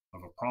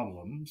of a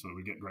problem so that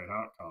we get great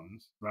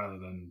outcomes, rather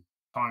than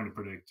trying to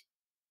predict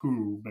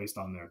who, based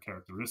on their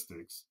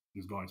characteristics,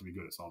 is going to be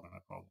good at solving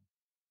that problem.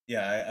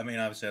 Yeah, I mean,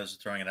 obviously, I was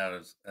throwing it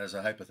out as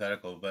a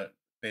hypothetical, but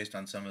based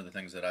on some of the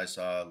things that I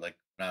saw, like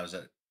when I was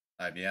at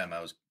IBM,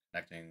 I was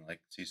connecting like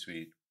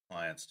C-suite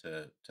clients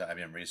to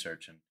IBM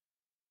research, and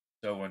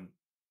so when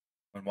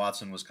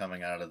Watson was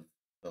coming out of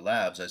the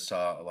labs, I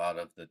saw a lot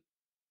of the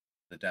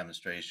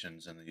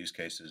demonstrations and the use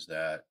cases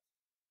that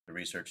the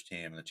research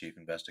team and the chief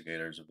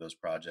investigators of those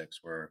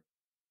projects were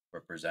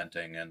were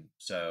presenting. And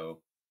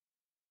so,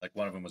 like,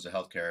 one of them was a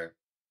healthcare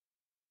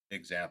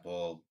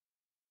example.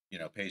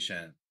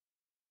 Patient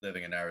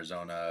living in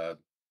Arizona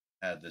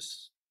had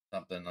this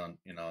something on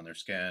on their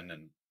skin,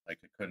 and like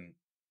I couldn't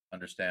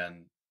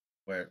understand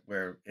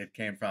where it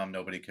came from.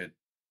 Nobody could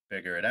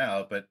figure it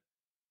out, but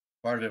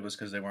part of it was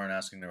because they weren't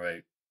asking the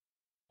right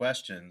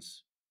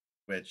questions,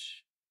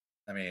 which,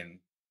 I mean,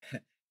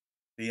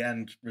 the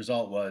end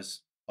result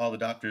was all the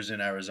doctors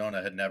in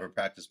Arizona had never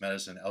practiced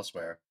medicine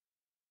elsewhere,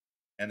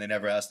 and they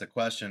never asked the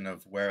question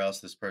of where else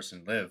this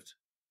person lived.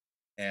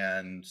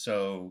 And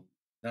so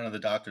none of the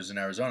doctors in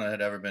Arizona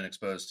had ever been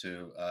exposed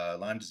to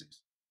Lyme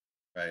disease,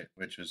 right?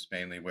 Which was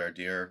mainly where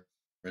deer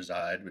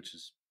reside, which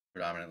is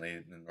predominantly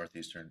in the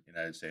northeastern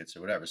United States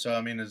or whatever. So,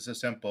 I mean, it's a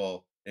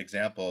simple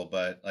example,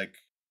 but like,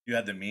 you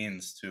had the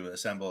means to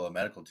assemble a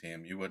medical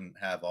team, you wouldn't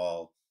have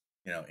all,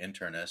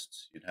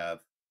 internists. You'd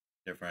have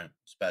different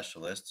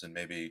specialists, and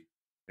maybe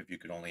if you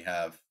could only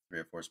have three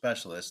or four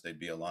specialists, they'd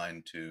be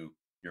aligned to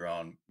your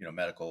own,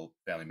 medical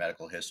family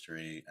medical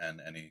history,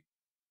 and any,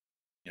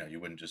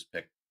 you wouldn't just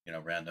pick,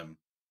 random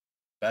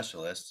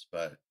specialists,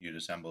 but you'd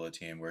assemble a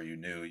team where you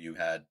knew you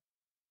had,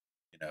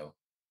 you know,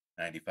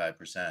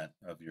 95%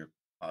 of your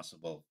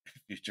possible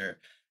future,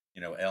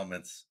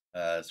 ailments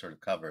sort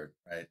of covered,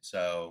 right?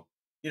 So,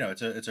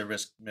 it's a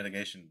risk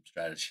mitigation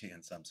strategy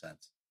in some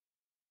sense.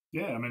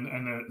 Yeah, I mean,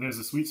 and there's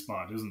a sweet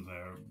spot, isn't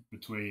there,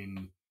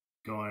 between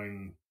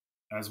going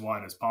as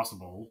wide as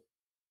possible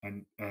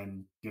and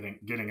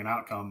getting an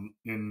outcome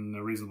in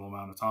a reasonable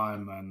amount of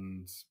time,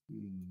 and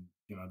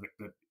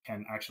that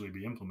can actually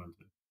be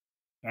implemented.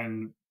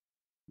 And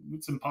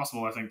it's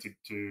impossible, I think,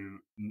 to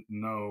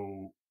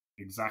know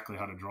exactly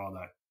how to draw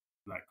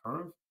that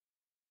curve.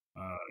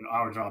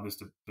 Our job is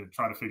to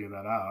try to figure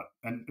that out,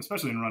 and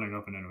especially in running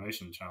open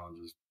innovation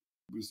challenges,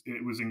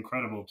 it was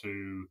incredible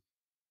to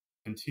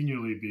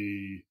continually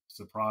be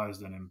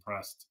surprised and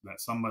impressed that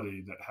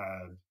somebody that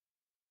had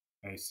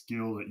a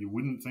skill that you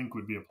wouldn't think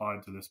would be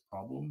applied to this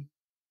problem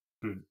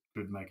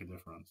could make a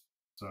difference.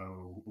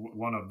 So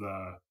one of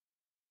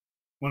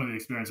the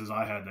experiences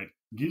I had that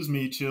gives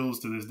me chills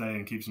to this day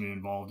and keeps me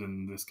involved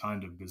in this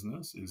kind of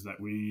business is that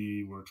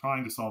we were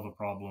trying to solve a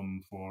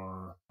problem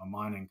for a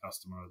mining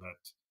customer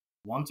that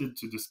wanted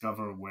to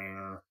discover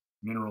where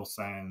mineral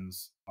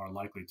sands are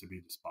likely to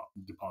be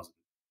deposited.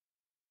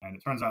 And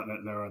it turns out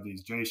that there are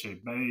these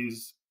J-shaped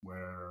bays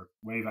where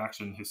wave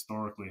action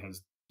historically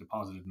has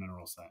deposited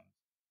mineral sand.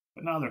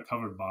 But now they're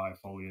covered by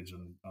foliage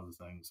and other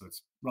things, so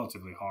it's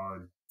relatively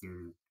hard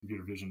through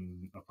computer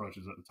vision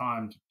approaches at the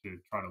time to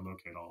try to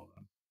locate all of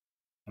them.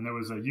 And there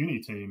was a uni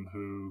team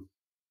who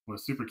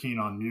was super keen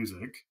on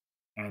music,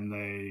 and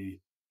they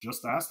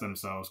just asked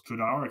themselves,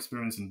 could our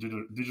experience in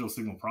digital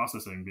signal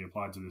processing be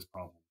applied to this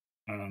problem?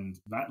 And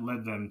that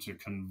led them to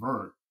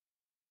convert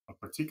a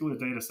particular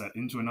data set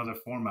into another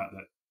format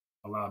that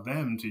allowed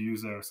them to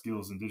use their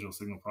skills in digital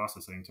signal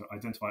processing to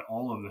identify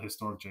all of the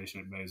historic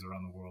J-shaped bays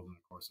around the world in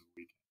the course of a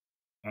weekend.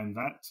 And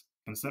that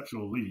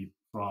conceptual leap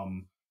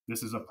from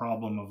this is a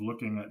problem of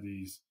looking at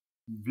these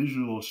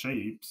visual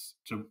shapes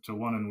to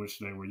one in which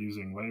they were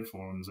using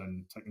waveforms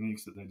and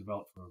techniques that they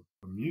developed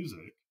for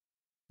music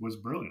was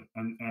brilliant.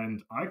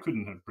 And I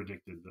couldn't have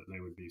predicted that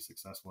they would be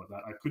successful at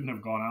that. I couldn't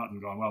have gone out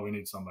and gone, well, we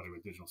need somebody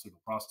with digital signal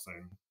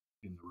processing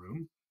in the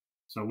room.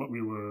 So what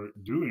we were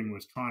doing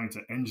was trying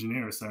to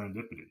engineer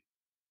serendipity.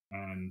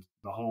 And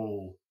the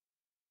whole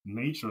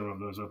nature of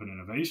those open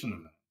innovation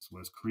events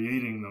was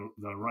creating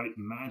the right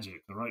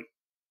magic, the right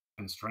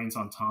constraints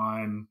on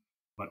time,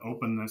 but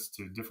openness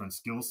to different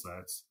skill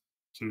sets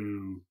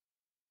to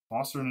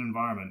foster an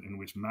environment in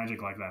which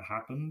magic like that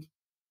happened.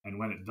 And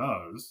when it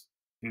does,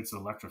 it's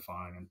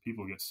electrifying and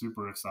people get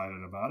super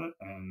excited about it.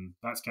 And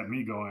that's kept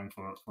me going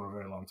for a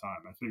very long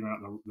time. And figuring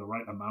out the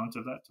right amount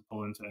of that to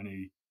pull into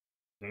any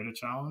data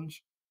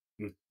challenge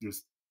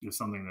is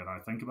something that I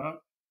think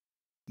about.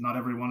 Not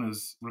everyone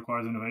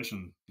requires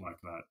innovation like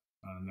that.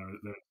 And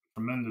there's a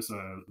tremendous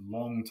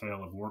long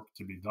tail of work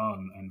to be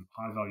done and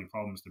high value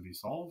problems to be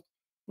solved,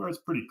 where it's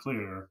pretty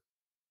clear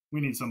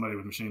we need somebody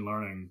with machine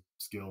learning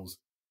skills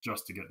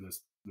just to get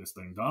this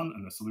thing done,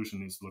 and the solution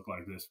needs to look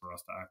like this for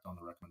us to act on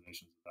the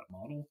recommendations of that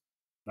model.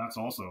 That's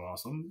also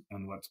awesome.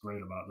 And what's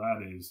great about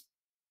that is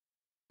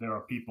there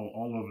are people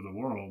all over the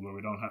world where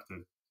we don't have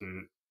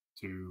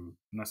to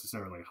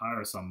necessarily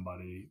hire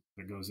somebody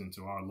that goes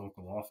into our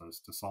local office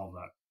to solve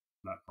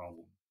that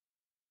problem.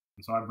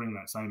 And so I bring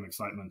that same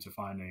excitement to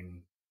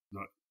finding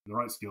the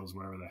right skills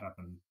wherever they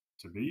happen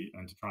to be,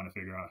 and to trying to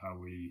figure out how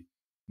we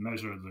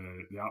measure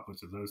the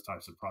outputs of those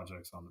types of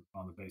projects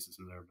on the basis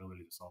of their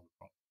ability to solve the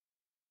problem.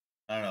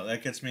 I don't know.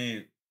 That gets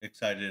me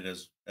excited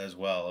as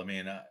well. I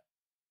mean,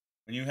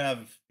 when you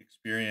have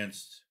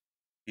experienced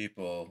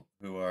people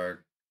who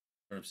are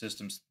sort of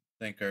systems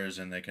thinkers,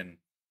 and they can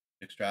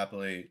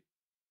extrapolate,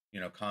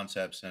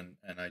 concepts and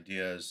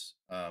ideas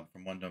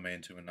from one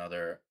domain to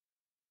another,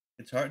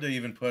 it's hard to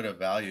even put a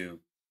value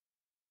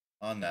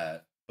on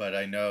that. But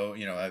I know,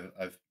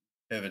 I've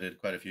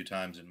pivoted quite a few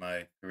times in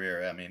my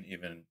career. I mean,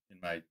 even in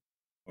my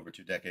over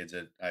 2 decades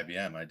at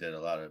IBM, I did a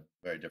lot of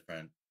very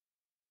different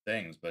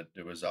things, but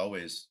there was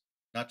always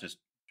not just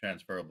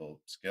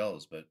transferable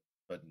skills, but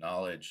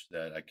knowledge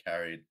that I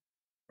carried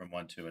from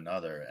one to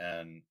another.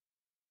 And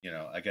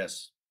I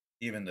guess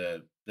even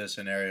the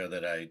scenario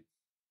that I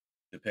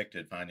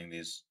depicted, finding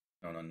these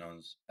known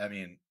unknowns. I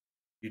mean,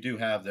 you do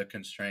have the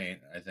constraint.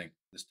 I think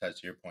this ties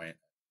to your point.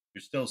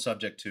 You're still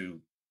subject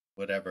to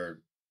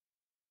whatever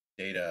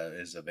data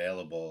is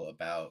available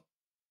about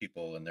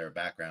people and their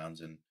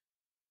backgrounds, and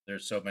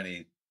there's so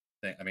many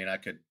things. I mean, I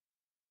could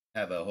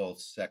have a whole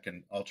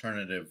second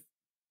alternative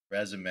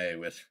resume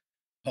with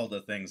all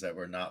the things that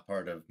were not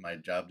part of my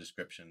job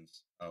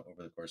descriptions over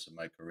the course of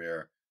my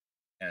career.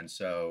 And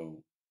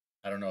so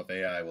I don't know if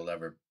AI will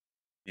ever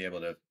be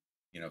able to,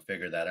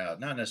 figure that out.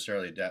 Not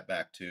necessarily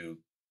back to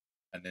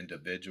an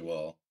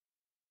individual,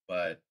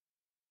 but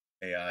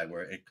AI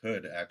where it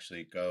could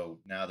actually go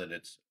now that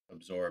it's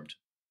absorbed,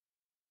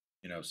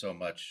 so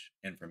much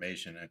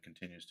information and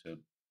continues to,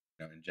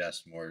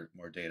 ingest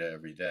more data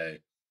every day.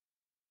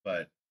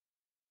 But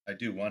I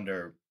do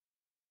wonder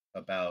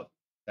about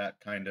that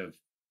kind of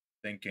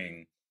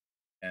thinking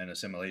and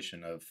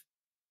assimilation of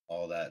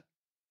all that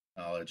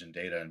knowledge and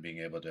data and being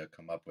able to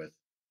come up with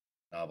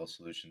novel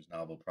solutions,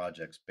 novel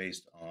projects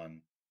based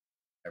on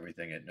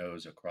everything it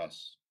knows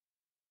across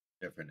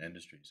different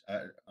industries.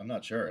 I'm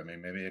not sure. I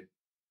mean, maybe it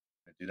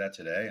could do that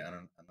today.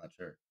 I'm not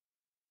sure.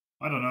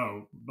 I don't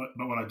know, but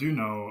what I do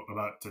know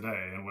about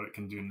today and what it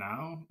can do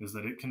now is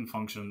that it can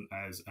function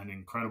as an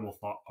incredible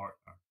thought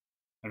partner.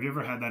 Have you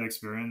ever had that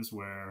experience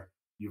where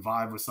you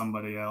vibe with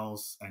somebody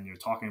else and you're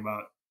talking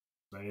about,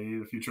 say,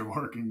 the future of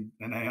working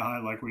in AI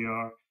like we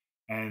are,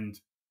 and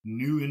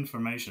new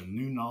information,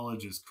 new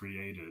knowledge is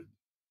created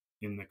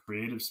in the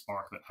creative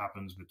spark that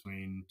happens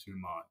between two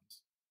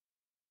minds?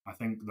 I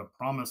think the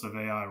promise of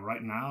AI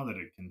right now that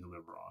it can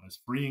deliver on is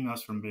freeing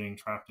us from being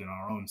trapped in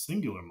our own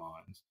singular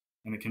minds,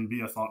 and it can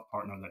be a thought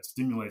partner that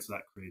stimulates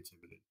that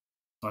creativity.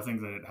 So I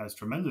think that it has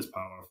tremendous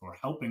power for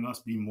helping us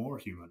be more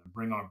human and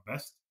bring our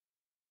best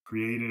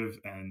creative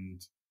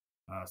and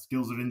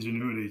skills of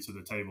ingenuity to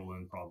the table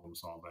in problem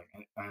solving.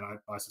 And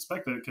I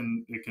suspect that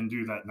it can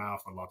do that now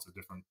for lots of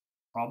different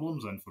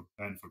problems and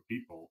for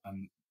people.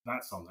 And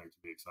that's something to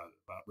be excited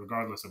about,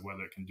 regardless of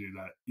whether it can do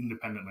that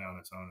independently on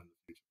its own in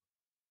the future.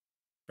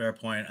 Fair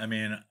point. I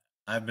mean,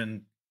 I've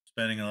been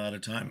spending a lot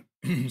of time,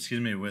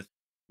 excuse me,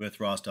 with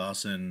Ross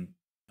Dawson,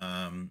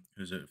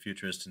 who's a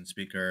futurist and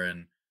speaker,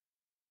 and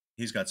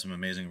he's got some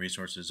amazing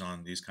resources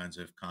on these kinds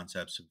of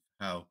concepts of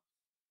how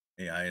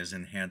AI is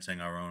enhancing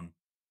our own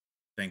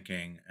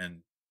thinking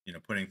and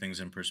putting things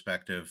in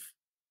perspective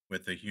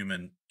with the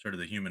human, sort of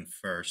the human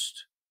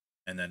first,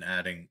 and then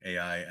adding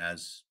AI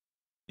as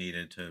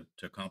needed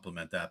to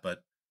complement that.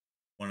 But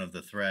one of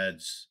the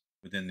threads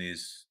within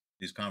these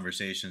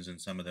conversations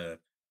and some of the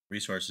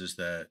resources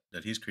that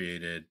he's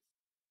created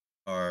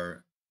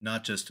are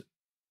not just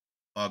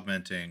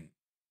augmenting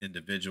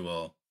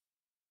individual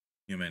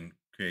human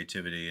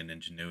creativity and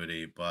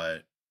ingenuity,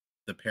 but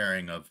the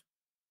pairing of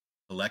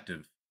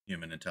collective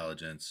human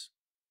intelligence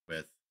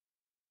with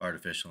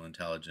artificial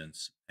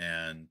intelligence.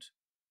 And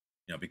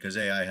because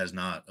AI has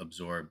not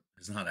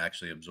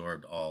actually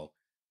absorbed all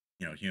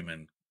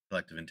human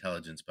collective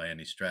intelligence by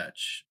any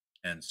stretch.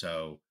 And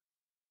so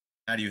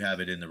how do you have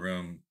it in the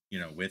room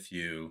with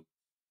you?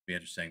 Be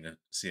interesting to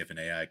see if an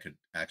AI could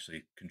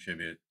actually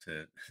contribute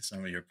to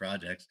some of your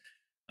projects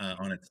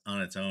on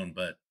its own.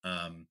 But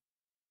I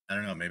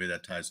don't know, maybe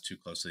that ties too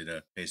closely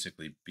to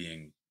basically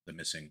being the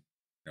missing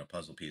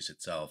puzzle piece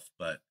itself.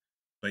 But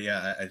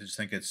yeah, I just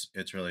think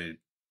it's really,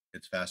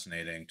 it's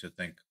fascinating to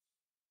think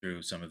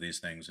through some of these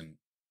things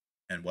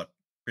and what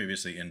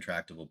previously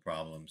intractable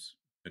problems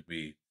could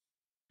be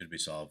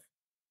solved.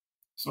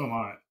 So am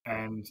I.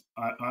 And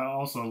I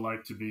also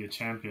like to be a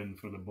champion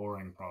for the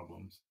boring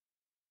problems,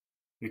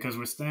 because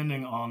we're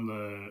standing on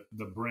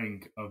the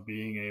brink of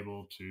being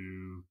able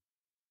to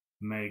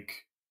make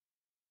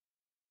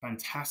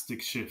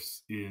fantastic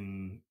shifts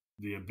in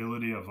the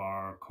ability of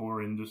our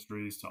core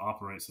industries to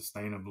operate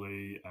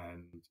sustainably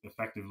and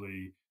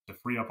effectively, to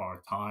free up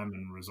our time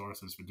and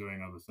resources for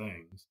doing other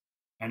things.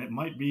 And it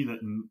might be that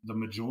the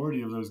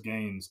majority of those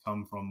gains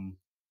come from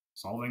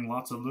solving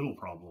lots of little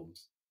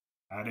problems,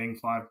 adding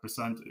 5%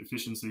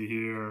 efficiency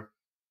here,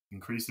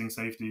 increasing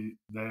safety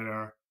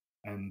there.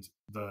 And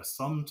the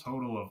sum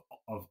total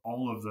of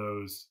all of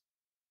those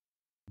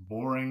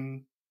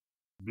boring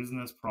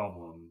business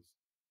problems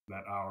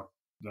that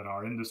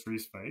our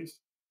industries face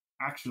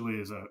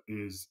actually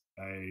is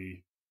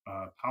a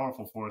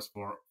powerful force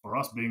for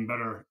us being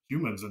better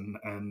humans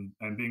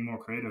and being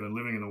more creative and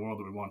living in the world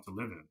that we want to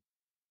live in,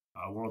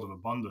 a world of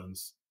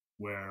abundance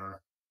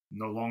where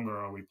no longer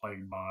are we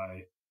plagued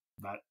by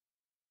that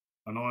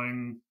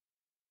annoying,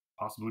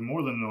 possibly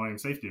more than annoying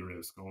safety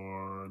risk,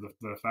 or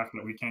the fact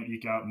that we can't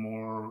eke out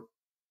more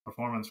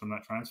performance from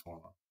that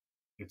transformer.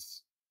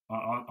 It's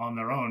on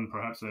their own,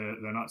 perhaps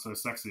they're not so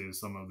sexy as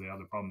some of the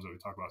other problems that we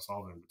talk about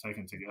solving, but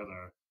taken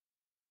together,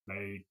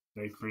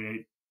 they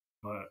create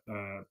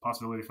a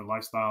possibility for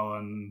lifestyle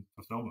and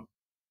fulfillment.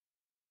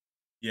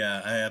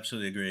 Yeah, I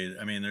absolutely agree.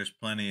 I mean, there's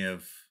plenty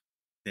of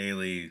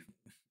daily,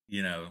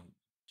 you know,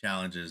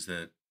 challenges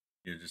that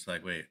you're just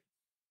like, wait,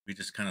 we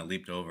just kind of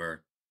leaped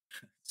over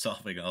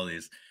solving all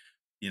these,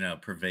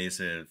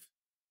 pervasive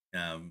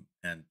and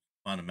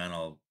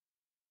fundamental,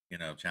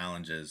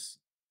 challenges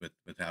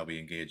with how we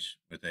engage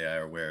with AI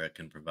or where it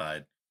can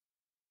provide,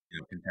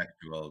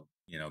 contextual,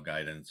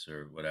 guidance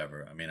or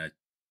whatever. I mean, I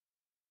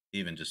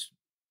even just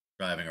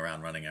driving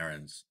around running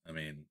errands. I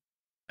mean,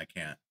 I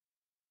can't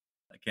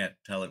I can't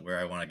tell it where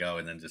I want to go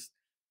and then just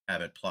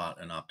have it plot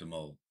an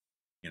optimal,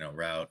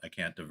 route. I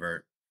can't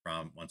divert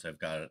from once I've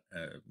got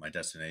my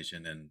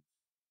destination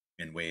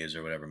in Waze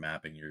or whatever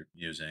mapping you're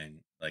using,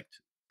 like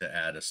to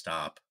add a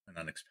stop, an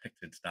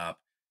unexpected stop,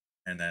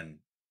 and then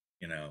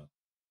you know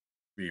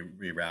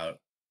reroute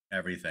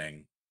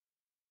everything.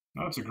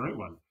 No, it's a great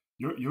one.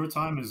 Your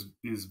time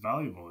is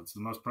valuable. It's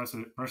the most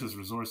precious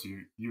resource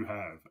you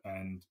have,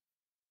 and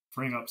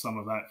freeing up some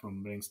of that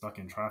from being stuck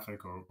in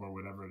traffic or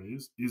whatever it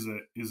is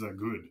a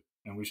good,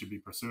 and we should be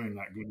pursuing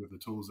that good with the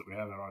tools that we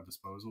have at our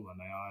disposal, and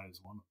AI is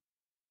one of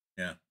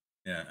them.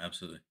 Yeah, yeah,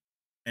 absolutely.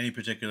 Any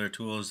particular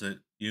tools that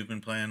you've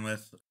been playing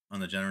with on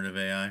the generative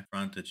AI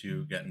front that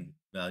you getting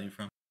value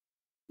from?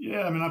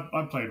 Yeah, I mean,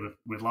 I've played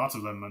with lots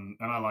of them,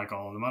 and I like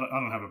all of them. I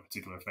don't have a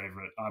particular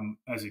favorite.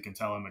 As you can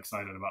tell, I'm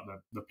excited about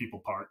the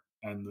people part,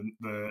 and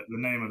the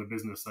name of the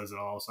business says it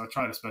all. So I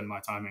try to spend my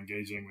time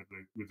engaging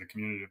with the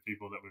community of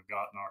people that we've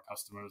got and our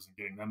customers, and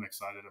getting them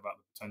excited about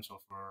the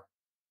potential for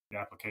the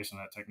application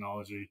of that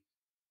technology.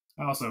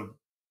 I also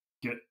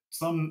get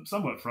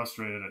somewhat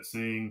frustrated at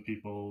seeing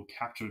people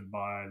captured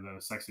by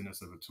the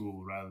sexiness of a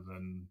tool rather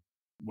than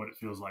what it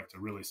feels like to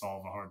really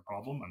solve a hard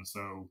problem. And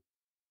so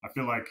I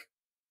feel like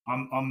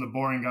I'm the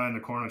boring guy in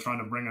the corner trying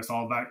to bring us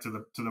all back to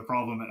the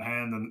problem at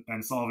hand,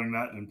 and solving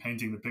that and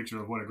painting the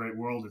picture of what a great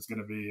world it's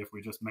going to be if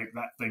we just make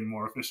that thing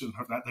more efficient,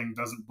 or if that thing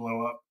doesn't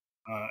blow up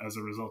as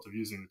a result of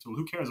using the tool.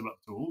 Who cares about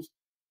the tools?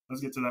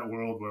 Let's get to that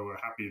world where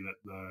we're happy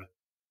that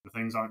the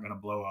things aren't going to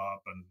blow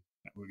up, and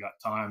we got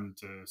time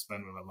to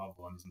spend with our loved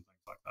ones and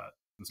things like that.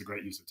 It's a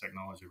great use of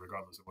technology,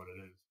 regardless of what it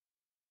is.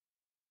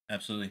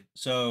 Absolutely.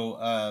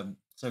 So,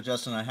 so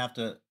Justin, I have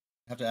to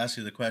ask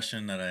you the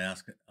question that I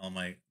ask all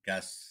my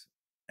guests,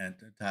 and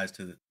it ties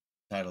to the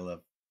title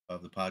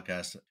of the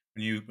podcast.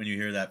 When you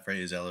hear that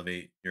phrase,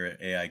 elevate your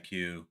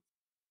AIQ,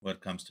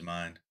 what comes to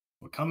mind?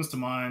 What comes to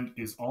mind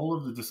is all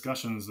of the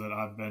discussions that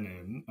I've been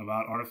in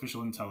about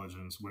artificial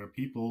intelligence where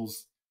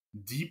people's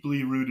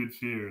deeply rooted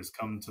fears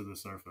come to the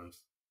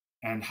surface,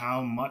 and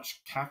how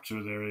much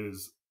capture there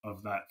is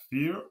of that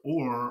fear,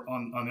 or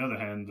on the other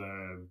hand,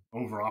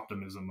 over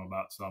optimism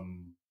about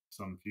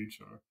some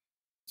future.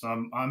 So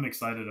I'm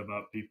excited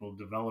about people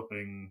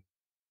developing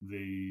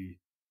the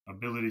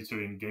ability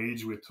to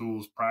engage with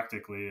tools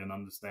practically and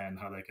understand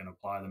how they can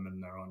apply them in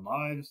their own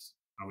lives,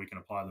 how we can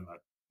apply them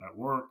at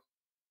work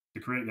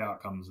to create the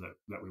outcomes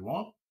that we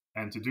want,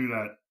 and to do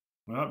that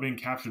without being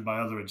captured by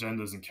other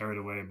agendas and carried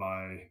away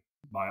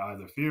by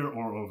either fear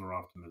or over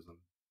optimism.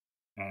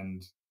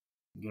 And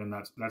again,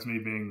 that's me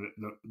being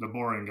the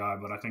boring guy,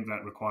 but I think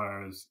that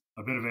requires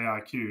a bit of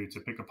AIQ to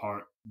pick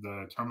apart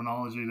the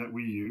terminology that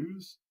we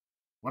use.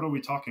 What are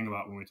we talking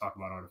about when we talk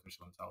about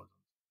artificial intelligence?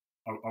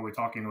 Are we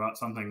talking about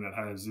something that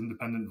has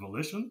independent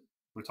volition?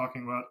 We're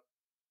talking about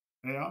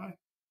AI,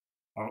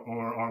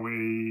 or are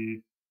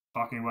we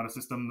talking about a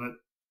system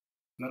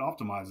that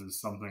optimizes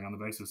something on the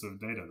basis of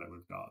data that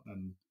we've got?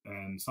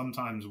 And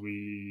sometimes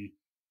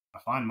I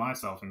find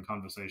myself in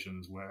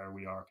conversations where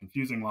we are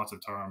confusing lots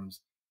of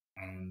terms,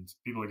 and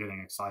people are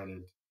getting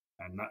excited,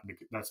 and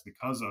that's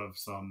because of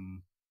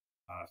some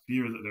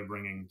fear that they're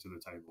bringing to the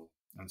table.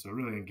 And so,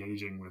 really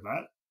engaging with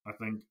that, I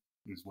think,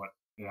 is what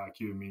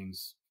AIQ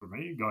means for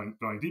me.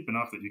 Going deep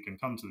enough that you can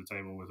come to the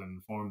table with an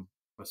informed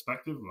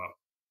perspective about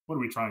what are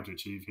we trying to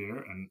achieve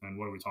here, and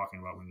what are we talking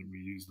about when we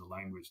use the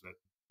language that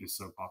is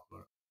so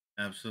popular.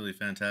 Absolutely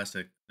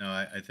fantastic. No,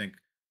 I think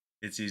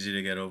it's easy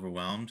to get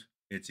overwhelmed.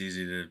 It's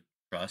easy to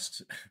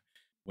trust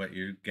what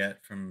you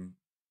get from,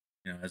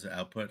 as an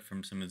output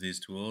from some of these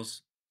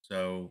tools.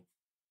 So,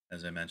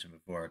 as I mentioned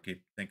before,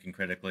 keep thinking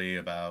critically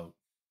about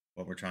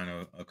what we're trying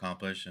to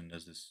accomplish, and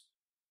does this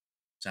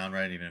sound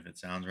right? Even if it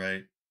sounds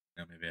right,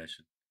 maybe I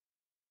should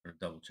sort of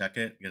double check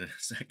it, get a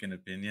second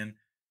opinion.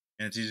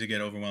 And it's easy to get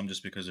overwhelmed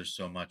just because there's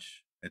so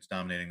much. It's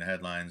dominating the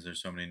headlines.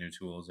 There's so many new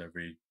tools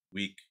every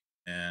week,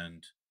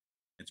 and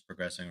it's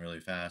progressing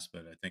really fast.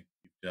 But I think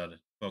you've got to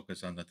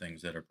focus on the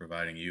things that are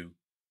providing you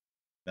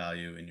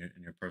value in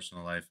your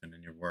personal life and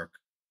in your work,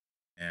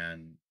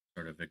 and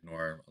sort of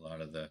ignore a lot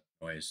of the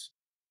noise.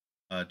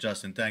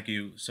 Justin, thank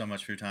you so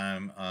much for your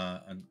time.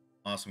 An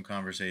awesome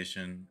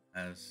conversation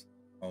as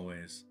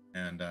always,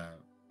 and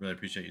really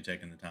appreciate you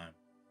taking the time.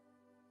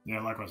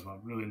 Yeah, likewise,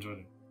 Bob. Really enjoyed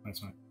it.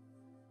 Thanks, man.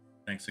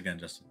 Thanks again,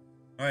 Justin.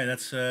 All right,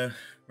 that's a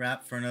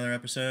wrap for another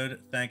episode.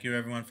 Thank you,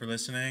 everyone, for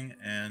listening,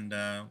 and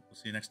we'll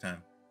see you next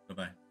time.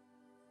 Bye-bye.